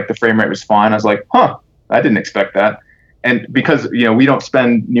was like the frame rate was fine. I was like, I didn't expect that. And because, we don't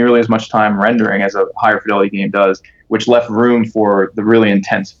spend nearly as much time rendering as a higher fidelity game does, which left room for the really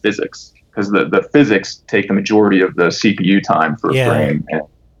intense physics, because the physics take the majority of the CPU time for a frame. And,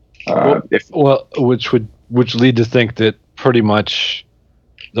 which lead to think that pretty much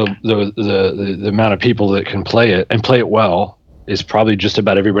the amount of people that can play it and play it well is probably just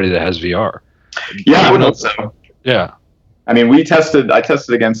about everybody that has VR. Yeah, I would hope so. Yeah. I mean, I tested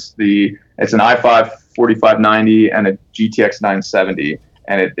against it's an i5 4590 and a GTX 970,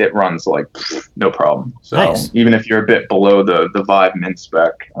 and it runs like no problem. So nice. Even if you're a bit below the Vive min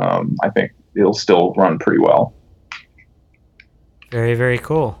spec, I think it'll still run pretty well. Very, very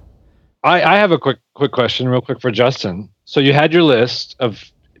cool. I have a quick question real quick for Justin. So you had your list of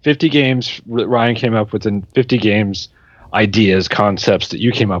 50 games that Ryan came up with, and 50 games, ideas, concepts that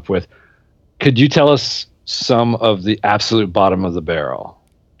you came up with. Could you tell us some of the absolute bottom of the barrel?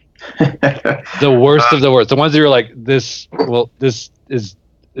 The worst of the worst. The ones that you're like, this is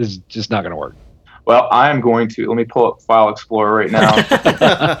just not going to work. Well, I'm going to, let me pull up File Explorer right now.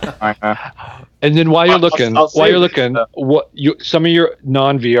 And then while you're looking, some of your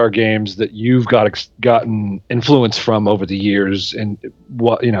non-VR games that you've gotten influence from over the years, and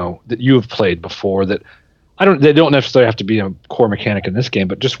what that you have played before, that they don't necessarily have to be a core mechanic in this game,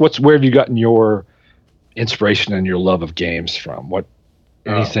 but just where have you gotten your inspiration and your love of games from?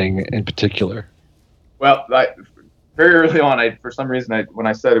 Anything in particular? Well, very early on, for some reason, when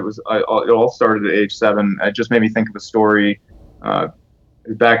I said it all started at age 7. It just made me think of a story.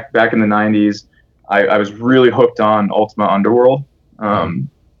 Back in the 90s, I was really hooked on Ultima Underworld,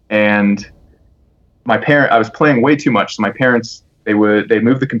 and I was playing way too much. So my parents, they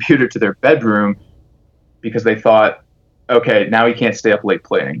moved the computer to their bedroom, because they thought, okay, now he can't stay up late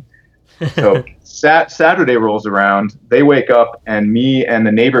playing. So Saturday rolls around, they wake up, and me and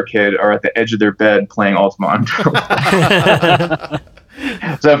the neighbor kid are at the edge of their bed playing Ultima Underworld.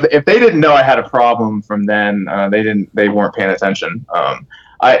 So if they didn't know I had a problem from then, they weren't paying attention.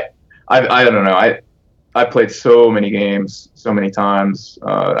 I don't know. I played so many games, so many times.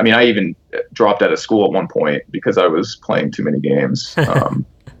 I mean, I even dropped out of school at one point because I was playing too many games.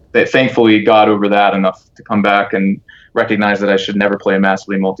 They thankfully got over that enough to come back and recognize that I should never play a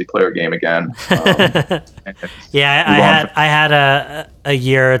massively multiplayer game again. Yeah, I had a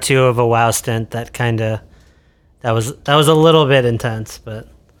year or two of a WoW stint that was a little bit intense, but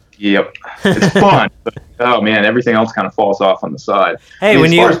yep, it's fun. But oh man, everything else kind of falls off on the side. Hey,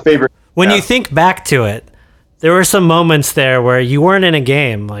 when you think back to it, there were some moments there where you weren't in a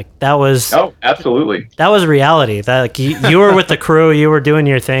game. Like that was absolutely, that was reality. That like you were with the crew, you were doing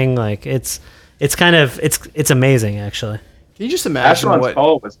your thing. Like it's amazing actually. Can you just imagine Asheron's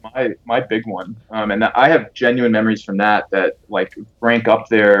Call was my big one, and I have genuine memories from that like rank up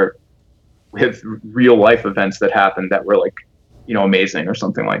there with real life events that happened that were like, amazing or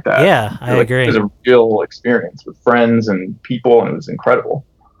something like that. Yeah, I agree. It was a real experience with friends and people, and it was incredible.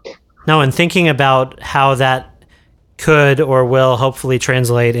 No, and thinking about how that could or will hopefully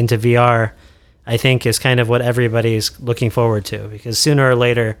translate into VR, I think is kind of what everybody's looking forward to, because sooner or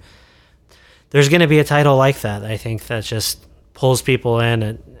later there's going to be a title like that. I think that just pulls people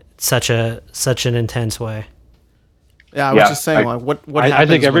in such an intense way. Yeah, I was just saying, what happens I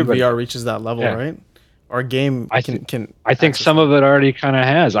think when VR reaches that level, right? Or a game I think some of it already kind of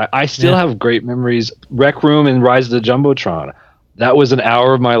has. I still have great memories. Rec Room and Rise of the Jumbotron. That was an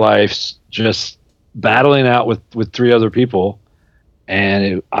hour of my life just battling out with 3 other people,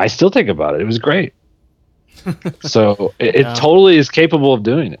 and I still think about it. It was great. So it totally is capable of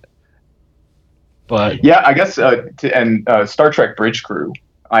doing it. But yeah, I guess Star Trek Bridge Crew,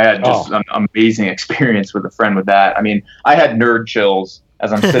 I had just an amazing experience with a friend with that. I mean, I had nerd chills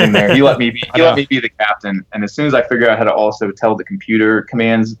as I'm sitting there. He let me be the captain, and as soon as I figured out how to also tell the computer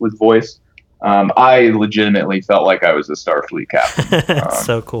commands with voice, I legitimately felt like I was a Starfleet captain. That's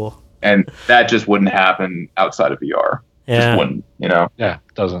so cool. And that just wouldn't happen outside of VR. Yeah. Just wouldn't, Yeah, it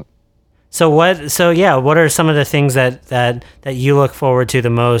doesn't. So what are some of the things that you look forward to the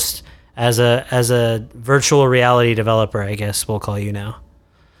most as a virtual reality developer, I guess we'll call you now?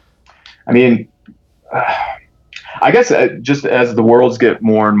 I mean, I guess just as the worlds get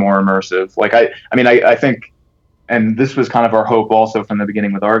more and more immersive, like I think, and this was kind of our hope also from the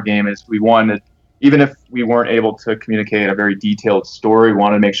beginning with our game, is we wanted, even if we weren't able to communicate a very detailed story, we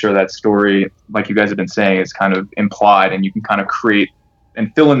wanted to make sure that story, like you guys have been saying, is kind of implied, and you can kind of create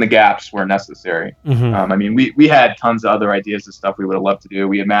and fill in the gaps where necessary. Mm-hmm. I mean, we had tons of other ideas of stuff we would have loved to do.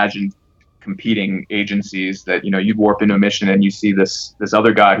 We imagined competing agencies that, you'd warp into a mission and you see this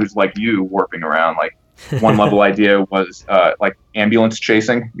other guy who's like you warping around. Like one level idea was like ambulance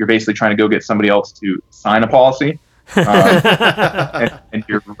chasing. You're basically trying to go get somebody else to sign a policy. And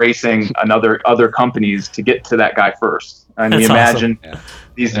you're racing other companies to get to that guy first. And we imagine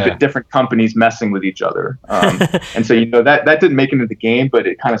these different companies messing with each other. And so, that didn't make it into the game, but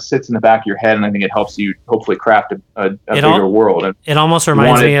it kind of sits in the back of your head, and I think it helps you hopefully craft a bigger world. And it almost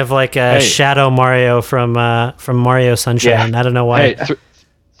reminds me of like a Shadow Mario from Mario Sunshine. I don't know why. Hey,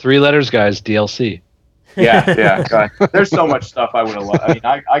 3 letters, guys, DLC. Yeah. God. There's so much stuff I would have loved. I mean,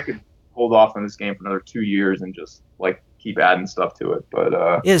 I could hold off on this game for another 2 years and just like keep adding stuff to it.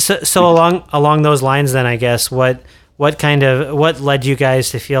 But so along those lines, then I guess what led you guys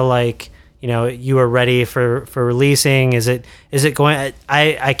to feel like you were ready for releasing? Is it going?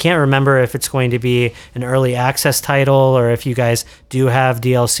 I can't remember if it's going to be an early access title or if you guys do have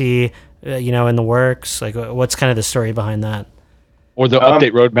DLC in the works. Like, what's kind of the story behind that? Or the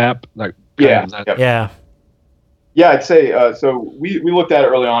update roadmap? Like Yeah, I'd say so. We looked at it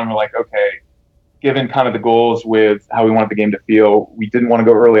early on, and we're like, okay, given kind of the goals with how we wanted the game to feel, we didn't want to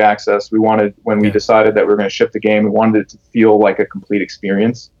go early access. We wanted, when we decided that we were going to ship the game, we wanted it to feel like a complete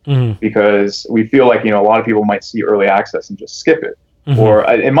experience, because we feel like, a lot of people might see early access and just skip it. Mm-hmm.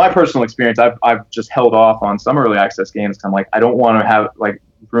 Or in my personal experience, I've just held off on some early access games. I'm like, I don't want to have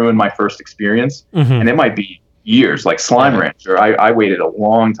ruin my first experience. Mm-hmm. And it might be years, like Slime Rancher. I waited a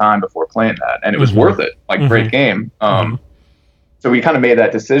long time before playing that, and it was worth it. Great game. So we kind of made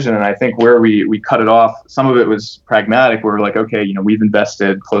that decision, and I think where we cut it off, some of it was pragmatic. We were like, okay, we've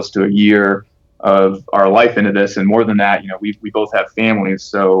invested close to a year of our life into this, and more than that, we both have families,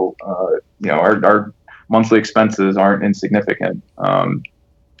 so our monthly expenses aren't insignificant,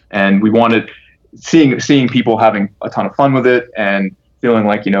 and we wanted seeing people having a ton of fun with it, and feeling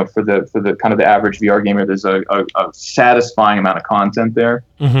like for the kind of the average VR gamer, there's a satisfying amount of content there.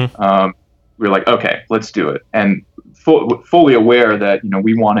 We were like, okay, let's do it, and fully aware that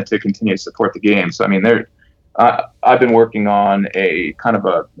we wanted to continue to support the game. So I mean, I've been working on a kind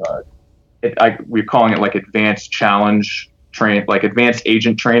of we're calling it like advanced challenge train, like advanced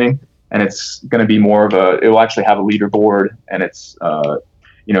agent training, and it's going to be more of it will actually have a leaderboard, and it's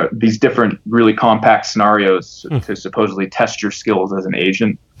these different really compact scenarios to supposedly test your skills as an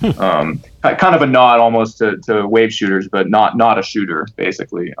agent. Kind of a nod almost to wave shooters, but not a shooter,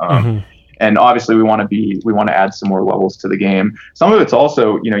 basically. And obviously we want to add some more levels to the game. Some of it's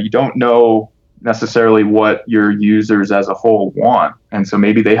also, you don't know necessarily what your users as a whole want. And so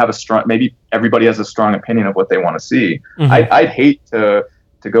maybe maybe everybody has a strong opinion of what they want to see. I'd hate to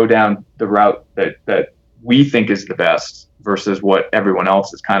go down the route that we think is the best versus what everyone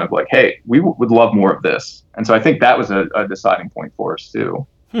else is kind of like, hey, we would love more of this. And so I think that was a deciding point for us too.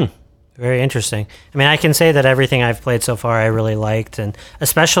 Very interesting. I mean, I can say that everything I've played so far I really liked, and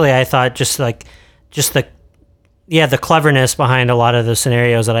especially I thought just the yeah, the cleverness behind a lot of the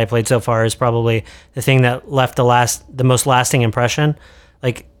scenarios that I played so far is probably the thing that left the most lasting impression.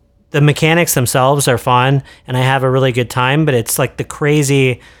 Like, the mechanics themselves are fun, and I have a really good time, but it's like the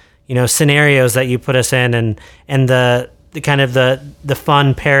crazy, scenarios that you put us in, and the kind of the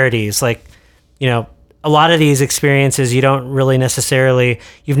fun parodies. Like, a lot of these experiences you don't really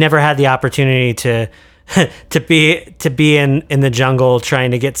you've never had the opportunity to be in the jungle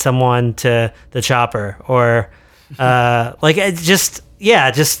trying to get someone to the chopper, or like a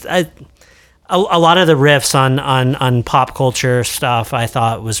lot of the riffs on pop culture stuff I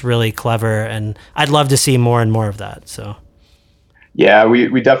thought was really clever, and I'd love to see more and more of that. So yeah,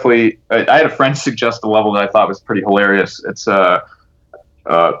 we definitely. I had a friend suggest a level that I thought was pretty hilarious. It's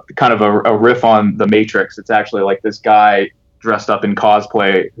kind of a riff on The Matrix. It's actually like this guy dressed up in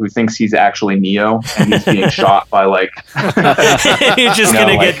cosplay who thinks he's actually Neo, and he's being shot by like you're just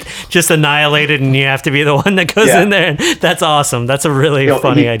gonna get just annihilated, and you have to be the one that goes in there. And that's awesome. That's a really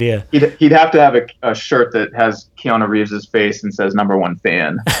funny idea. He'd have to have a shirt that has Keanu Reeves' face and says #1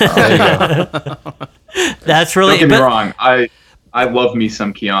 fan. That's really. Don't get me wrong. I love me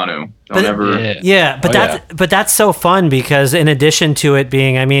some Keanu. But that's so fun, because in addition to it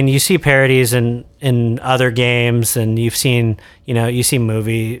being, I mean, you see parodies in other games, and you see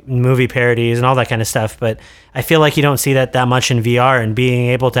movie parodies and all that kind of stuff, but I feel like you don't see that much in VR, and being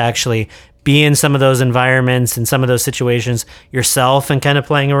able to actually be in some of those environments and some of those situations yourself and kind of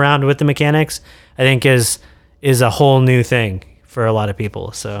playing around with the mechanics, I think is a whole new thing for a lot of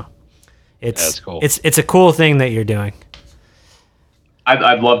people. So it's cool. It's a cool thing that you're doing.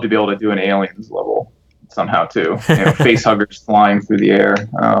 I'd love to be able to do an Aliens level somehow too. Face huggers flying through the air.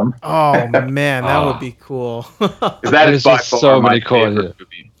 Oh man, that would be cool. That is by far my favorite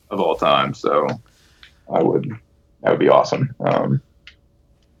movie of all time. So that would be awesome. Well,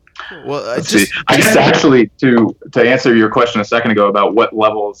 I just actually to answer your question a second ago about what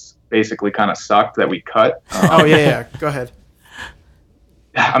levels basically kind of sucked that we cut. Go ahead.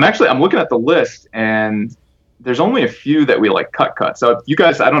 I'm looking at the list, and there's only a few that we like cut. So you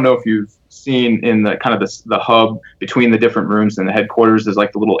guys, I don't know if you've seen in the kind of the hub between the different rooms and the headquarters, there's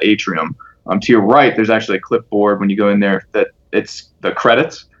like the little atrium. To your right, there's actually a clipboard when you go in there that it's the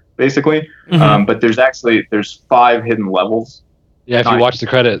credits basically. Mm-hmm. But there's 5 hidden levels. Yeah, if you watch the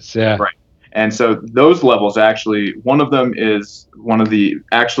credits, yeah. Right. And so those levels actually, one of them is one of the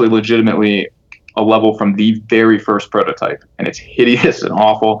actually legitimately a level from the very first prototype, and it's hideous and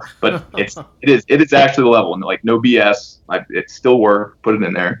awful, but it is actually the level, and like no BS, it still worked. Put it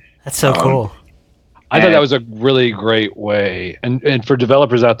in there. That's so cool. I thought that was a really great way, and for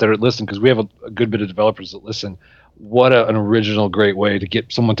developers out there that listen, because we have a good bit of developers that listen. What an original, great way to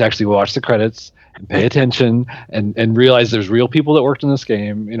get someone to actually watch the credits and pay attention and realize there's real people that worked in this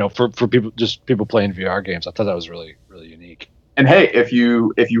game. For people playing VR games. I thought that was really, really unique. And hey, if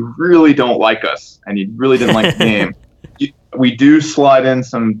you really don't like us and you really didn't like the game, we do slide in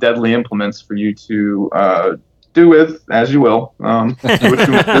some deadly implements for you to do with as you will.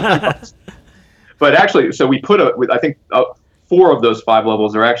 But actually, so we put I think 4 of those 5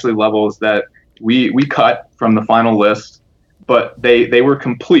 levels are actually levels that we cut from the final list, but they were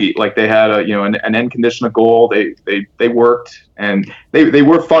complete. Like they had an end condition, a goal. They worked, and they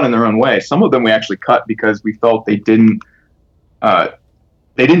were fun in their own way. Some of them we actually cut because we felt they didn't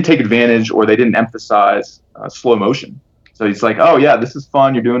take advantage, or they didn't emphasize slow motion. So it's like, oh yeah, this is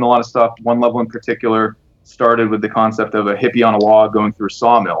fun. You're doing a lot of stuff. One level in particular started with the concept of a hippie on a log going through a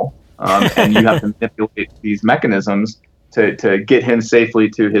sawmill, and you have to manipulate these mechanisms to get him safely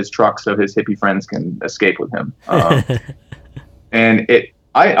to his truck so his hippie friends can escape with him. And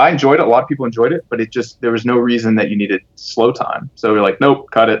I enjoyed it. A lot of people enjoyed it, but there was no reason that you needed slow time. So we're like, nope,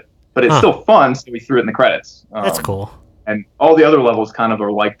 cut it. But it's still fun, so we threw it in the credits. That's cool. And all the other levels kind of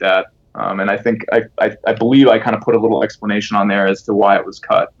are like that. And I think I believe I kind of put a little explanation on there as to why it was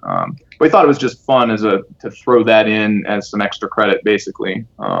cut. But I thought it was just fun to throw that in as some extra credit, basically,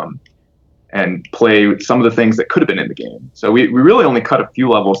 and play some of the things that could have been in the game. So we really only cut a few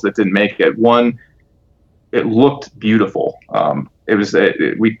levels that didn't make it. One, it looked beautiful.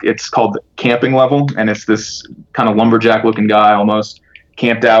 It's called the camping level, and it's this kind of lumberjack looking guy almost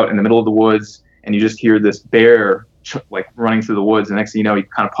camped out in the middle of the woods, and you just hear this bear like running through the woods, and next thing you know, he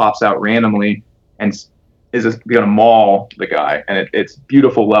kind of pops out randomly and is going to maul the guy, and it's a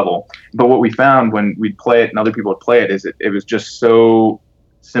beautiful level. But what we found when we'd play it and other people would play it is it was just so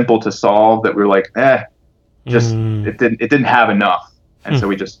simple to solve that we were like, it didn't have enough, and so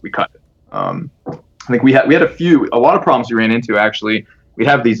we cut it. I think we had a lot of problems we ran into. Actually, we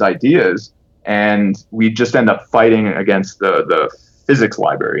have these ideas, and we just end up fighting against the physics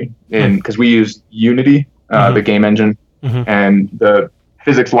library, because we use Unity the game engine, and the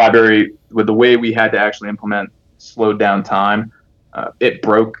physics library, with the way we had to actually implement slowed down time, it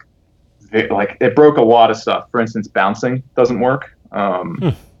broke a lot of stuff. For instance, bouncing doesn't work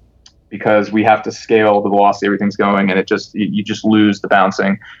because we have to scale the velocity everything's going, and you just lose the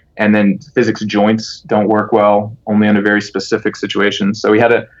bouncing. And then physics joints don't work well, only under very specific situations. So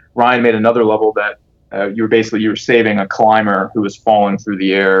Ryan made another level that you were saving a climber who was falling through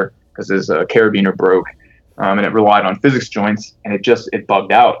the air because his carabiner broke, and it relied on physics joints, and it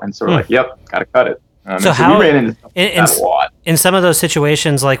bugged out, and so we're like, yep, gotta cut it. So how we ran into that a lot. In some of those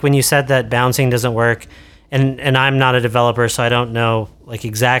situations, like when you said that bouncing doesn't work, and I'm not a developer, so I don't know like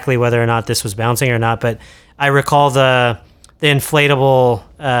exactly whether or not this was bouncing or not, but I recall the inflatable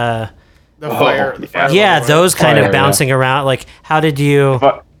those kind of bouncing around. Like, how did you?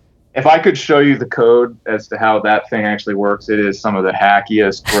 If I could show you the code as to how that thing actually works, it is some of the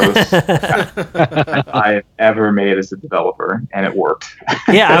hackiest, gross I've ever made as a developer, and it worked.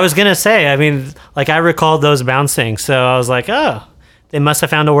 Yeah, I was gonna say. I mean, like I recalled those bouncing, so I was like, oh, they must have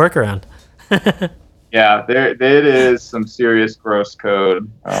found a workaround. Yeah, it is some serious gross code.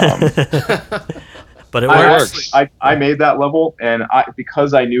 But it works. I made that level, and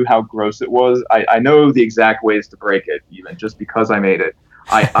because I knew how gross it was, I know the exact ways to break it, even just because I made it.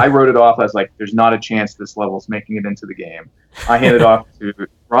 I wrote it off as like, there's not a chance this level's making it into the game. I hand it off to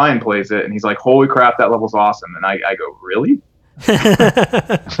Ryan, plays it, and he's like, holy crap, that level's awesome. And I go, really?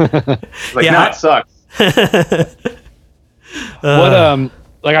 It sucks.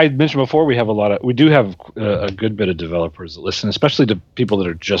 Like I mentioned before, we do have a good bit of developers that listen, especially to people that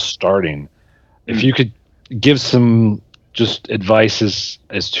are just starting. If you could give some just advice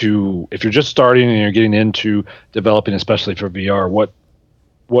as to, if you're just starting and you're getting into developing, especially for VR, what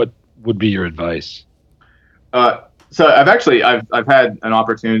would be your advice? So I've had an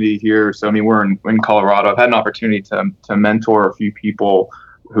opportunity here. So I mean, we're in Colorado. I've had an opportunity to mentor a few people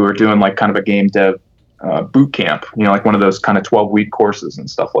who are doing like kind of a game dev boot camp, like one of those kind of 12-week courses and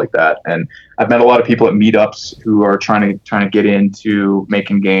stuff like that. And I've met a lot of people at meetups who are trying to get into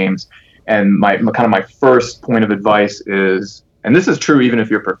making games. And my first point of advice is, and this is true even if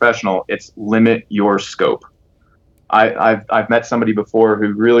you're professional, it's limit your scope. I've met somebody before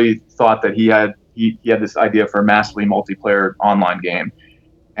who really thought that he had this idea for a massively multiplayer online game,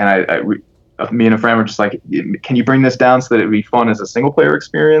 and me and a friend were just like, can you bring this down so that it'd be fun as a single player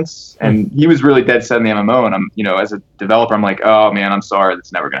experience? And he was really dead set in the MMO, and I'm, as a developer, I'm like, oh man, I'm sorry,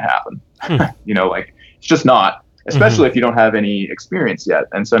 that's never going to happen. Like it's just not, especially if you don't have any experience yet.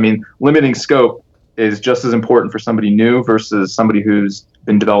 And so, I mean, limiting scope is just as important for somebody new versus somebody who's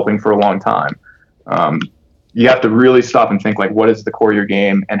been developing for a long time. You have to really stop and think, like, what is the core of your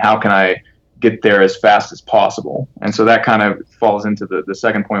game, and how can I get there as fast as possible? And so that kind of falls into the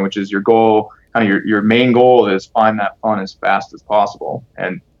second point, which is your goal. Kind of your main goal is find that fun as fast as possible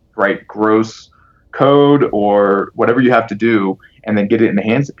and write gross code or whatever you have to do, and then get it in the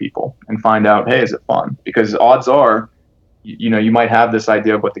hands of people and find out, hey, is it fun? Because odds are, you might have this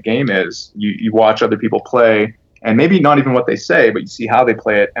idea of what the game is. You watch other people play, and maybe not even what they say, but you see how they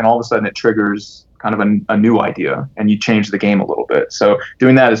play it, and all of a sudden it triggers kind of a new idea, and you change the game a little bit. So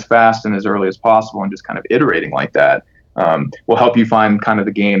doing that as fast and as early as possible, and just kind of iterating like that, will help you find kind of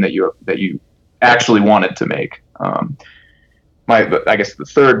the game that you actually wanted to make. I guess the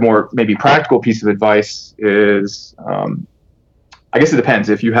third, more maybe practical piece of advice is, I guess it depends.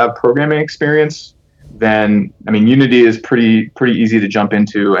 If you have programming experience, then, I mean, Unity is pretty easy to jump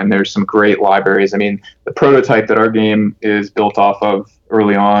into, and there's some great libraries. I mean, the prototype that our game is built off of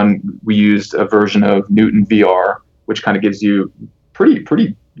early on, we used a version of Newton VR, which kind of gives you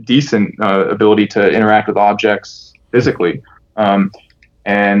pretty decent ability to interact with objects physically.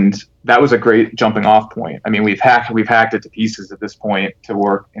 And that was a great jumping off point. I mean, we've hacked it to pieces at this point to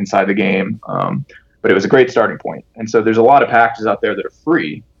work inside the game, but it was a great starting point. And so there's a lot of packages out there that are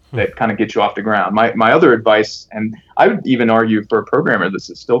free that kind of get you off the ground. My other advice, and I would even argue for a programmer this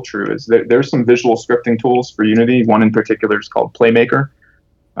is still true, is that there's some visual scripting tools for Unity. One in particular is called Playmaker.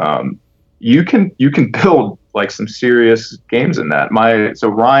 You can build like some serious games in that. So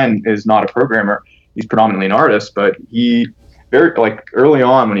Ryan is not a programmer. He's predominantly an artist, but he early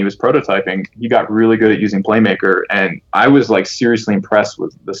on when he was prototyping, he got really good at using Playmaker, and I was like seriously impressed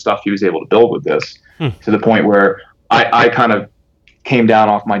with the stuff he was able to build with this, to the point where I kind of came down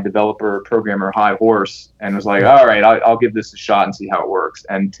off my developer programmer high horse and was like, all right, I'll give this a shot and see how it works.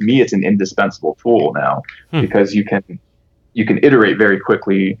 And to me, it's an indispensable tool now, because you can iterate very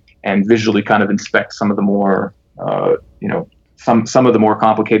quickly and visually kind of inspect some of the more, some of the more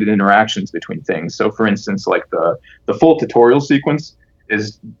complicated interactions between things. So for instance, like the full tutorial sequence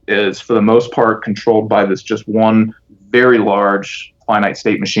is for the most part controlled by this just one very large finite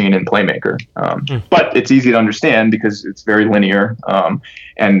state machine in Playmaker. But it's easy to understand because it's very linear.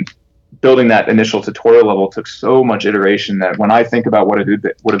 And building that initial tutorial level took so much iteration that when I think about what it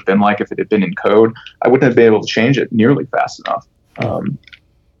would have been like if it had been in code, I wouldn't have been able to change it nearly fast enough.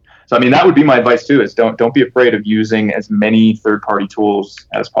 So I mean, that would be my advice too: is don't be afraid of using as many third-party tools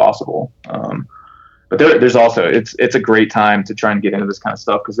as possible. But there's also it's a great time to try and get into this kind of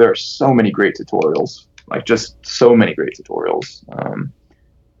stuff because there are so many great tutorials, like just so many great tutorials.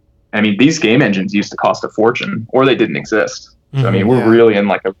 I mean, these game engines used to cost a fortune, or they didn't exist. So I mean, we're really in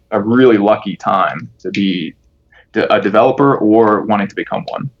like a really lucky time to be a developer or wanting to become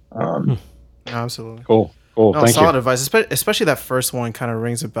one. Absolutely. Cool. No, Thank solid you. advice, especially that first one kind of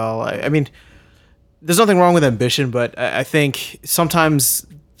rings a bell. I mean, there's nothing wrong with ambition, but I think sometimes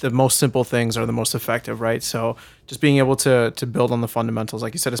the most simple things are the most effective, right? So just being able to build on the fundamentals,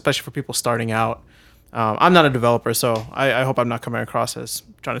 like you said, especially for people starting out. I'm not a developer, so I hope I'm not coming across as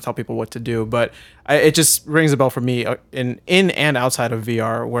trying to tell people what to do, but it just rings a bell for me in and outside of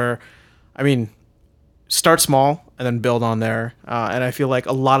VR where, I mean, start small and then build on there. And I feel like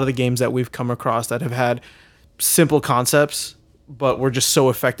a lot of the games that we've come across that have had simple concepts, but we're just so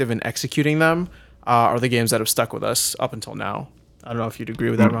effective in executing them, are the games that have stuck with us up until now. I don't know if you'd agree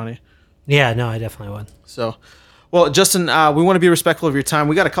with that, Ronnie. Yeah, no, I definitely would. So, well, Justin, we want to be respectful of your time.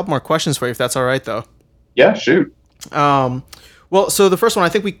 We got a couple more questions for you, if that's all right, though. Yeah, shoot. Well, so the first one, I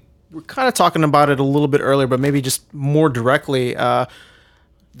think we were kind of talking about it a little bit earlier, but maybe just more directly.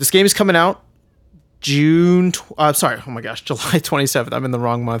 This game is coming out July 27th. I'm in the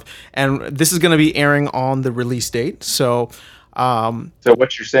wrong month. And this is going to be airing on the release date. So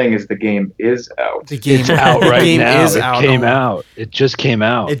what you're saying is the game is out. The game It's out right game now. is It out. came out. It just came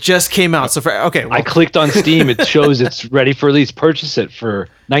out. It just came out. So I clicked on Steam. It shows it's ready for release. Purchase it for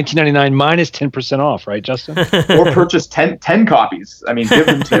 $19.99 minus 10% off. Right, Justin? Or purchase 10 copies. I mean, give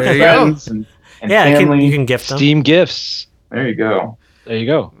them to your friends and family. You can gift them. Steam gifts. There you go. There you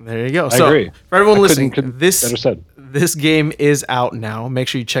go. I agree. For everyone listening, couldn't better said. This game is out now. Make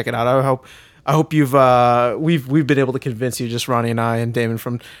sure you check it out. I hope you've we've been able to convince you, just Ronnie and I and Damon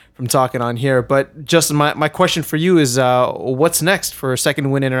from talking on here. But Justin, my question for you is, what's next for Second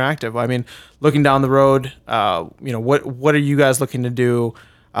Wind Interactive? I mean, looking down the road, what are you guys looking to do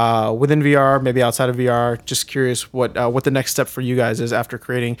within VR, maybe outside of VR? Just curious what the next step for you guys is after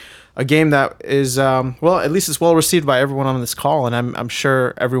creating a game that is at least it's well received by everyone on this call, and I'm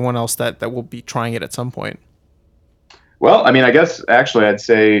sure everyone else that will be trying it at some point. Well, I mean, I guess actually I'd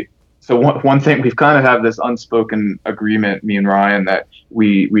say. So one thing, we've kind of have this unspoken agreement, me and Ryan, that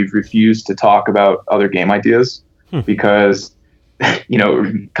we've refused to talk about other game ideas because,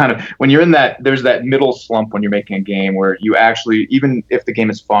 kind of when you're in there's that middle slump when you're making a game where you actually, even if the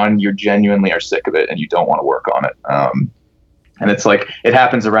game is fun, you genuinely are sick of it and you don't want to work on it. And it's like, it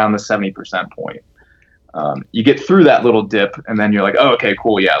happens around the 70% point. You get through that little dip and then you're like, oh, okay,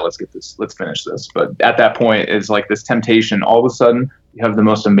 cool. Yeah, let's finish this. But at that point it's like this temptation. All of a sudden you have the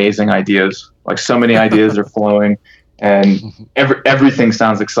most amazing ideas. Like so many ideas are flowing and everything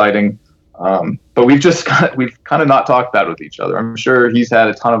sounds exciting. But we've kind of not talked about it with each other. I'm sure he's had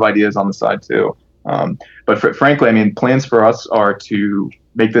a ton of ideas on the side too. But frankly, I mean, plans for us are to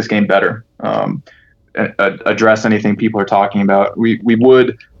make this game better, address anything people are talking about. We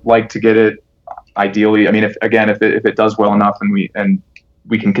would like to get it ideally. I mean, if it does well enough and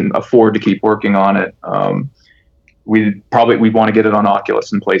we can afford to keep working on it, we'd want to get it on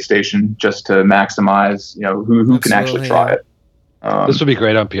Oculus and PlayStation just to maximize, who can actually try it. This would be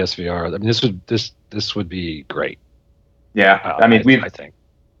great on PSVR. I mean, this would be great. Yeah, I mean, I think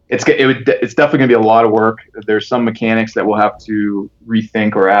it's definitely going to be a lot of work. There's some mechanics that we'll have to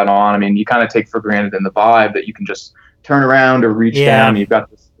rethink or add on. I mean, you kind of take for granted in the Vive that you can just turn around or reach down. You've got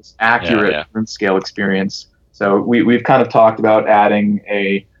this accurate room scale experience. So we've kind of talked about adding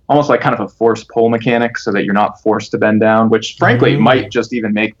almost like kind of a force pull mechanic so that you're not forced to bend down, which frankly might just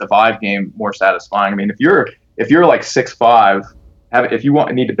even make the Vive game more satisfying. I mean, if you're like 6'5", if you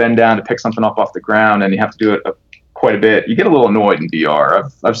need to bend down to pick something up off the ground and you have to do it quite a bit, you get a little annoyed in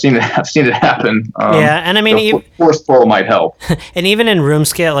VR. I've seen it happen. And I mean, force pull might help. And even in room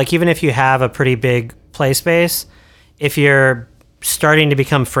scale, like even if you have a pretty big play space, if you're starting to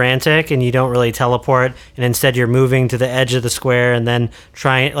become frantic and you don't really teleport and instead you're moving to the edge of the square and then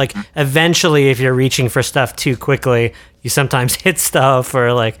trying, like, eventually if you're reaching for stuff too quickly, you sometimes hit stuff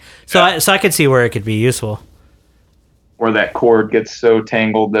or like, so I could see where it could be useful. Or that cord gets so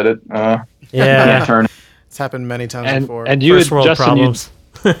tangled that it can't turn. It's happened many times before. And you, First world Justin, problems.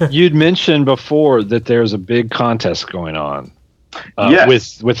 you'd mentioned before that there's a big contest going on.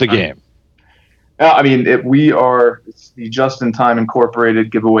 Yes. with the game? I mean, we are the Just in Time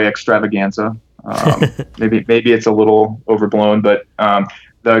Incorporated giveaway extravaganza. Maybe it's a little overblown, but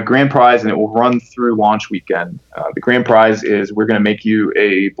the grand prize, and it will run through launch weekend. The grand prize is we're going to make you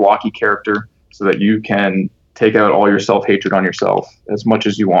a blocky character so that you can take out all your self-hatred on yourself as much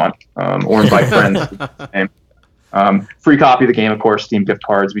as you want, or invite friends to the game. Free copy of the game, of course, Steam gift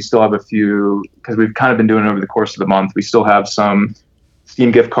cards. We still have a few, because we've kind of been doing it over the course of the month. We still have some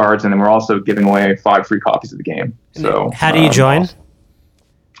Steam gift cards, and then we're also giving away 5 free copies of the game. So how do you join?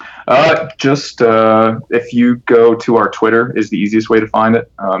 If you go to our Twitter is the easiest way to find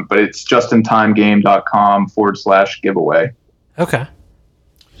it. But it's justintimegame.com/giveaway. Okay.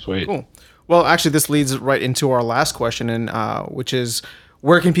 Sweet. Cool. Well, actually, this leads right into our last question, and which is,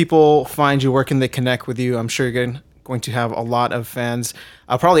 where can people find you? Where can they connect with you? I'm sure you're going to have a lot of fans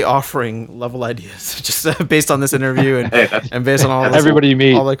probably offering level ideas just based on this interview and based on all this, everybody you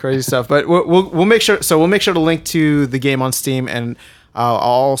meet, all the crazy stuff. But we'll make sure. So we'll make sure to link to the game on Steam, and I'll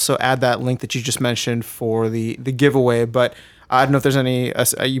also add that link that you just mentioned for the giveaway. But I don't know if there's any.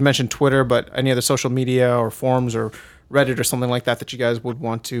 You mentioned Twitter, but any other social media or forums or Reddit or something like that you guys would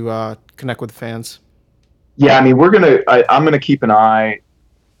want to connect with the fans? Yeah, I mean, I'm gonna keep an eye.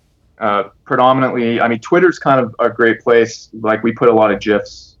 Predominantly, I mean, Twitter's kind of a great place. Like, we put a lot of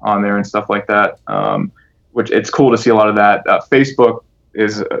GIFs on there and stuff like that, which it's cool to see a lot of that. Facebook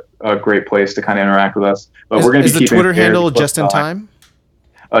is a great place to kind of interact with us. But we're going to be keeping the Twitter handle Just in Time?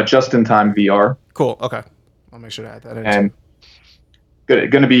 Just in Time VR. Cool. Okay, I'll make sure to add that in. And going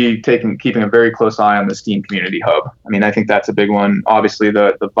to be keeping a very close eye on the Steam Community Hub. I mean, I think that's a big one. Obviously,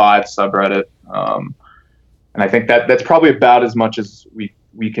 the Vive subreddit, and I think that's probably about as much as we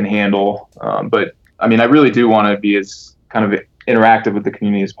can handle. But I mean, I really do want to be as kind of interactive with the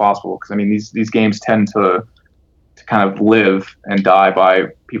community as possible, because I mean, these games tend to kind of live and die by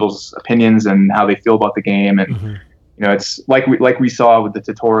people's opinions and how they feel about the game. And you know, it's like we saw with the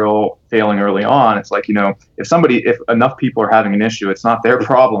tutorial failing early on. It's like, you know, if enough people are having an issue, it's not their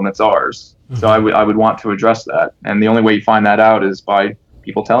problem, it's ours. So I would want to address that, and the only way you find that out is by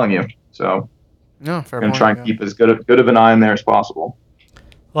people telling you. So no, fair I'm going point, to try and keep as good of an eye on there as possible.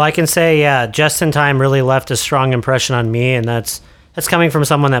 Well, I can say, yeah, Just in Time really left a strong impression on me, and that's coming from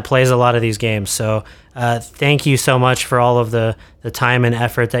someone that plays a lot of these games. So thank you so much for all of the time and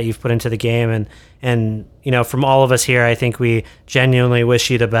effort that you've put into the game. And you know, from all of us here, I think we genuinely wish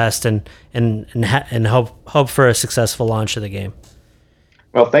you the best and hope for a successful launch of the game.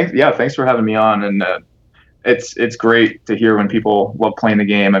 Well, thanks for having me on. And it's great to hear when people love playing the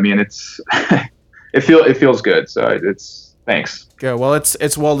game. I mean, it feels good. So thanks. Yeah, well,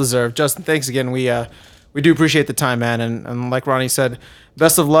 it's well deserved. Justin, thanks again. We do appreciate the time, man. And like Ronnie said,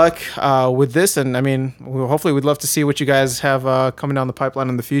 best of luck with this. And I mean, hopefully we'd love to see what you guys have coming down the pipeline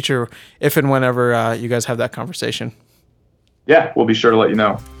in the future, if and whenever you guys have that conversation. Yeah, we'll be sure to let you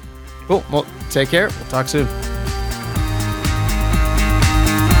know. Cool. Well, take care. We'll talk soon.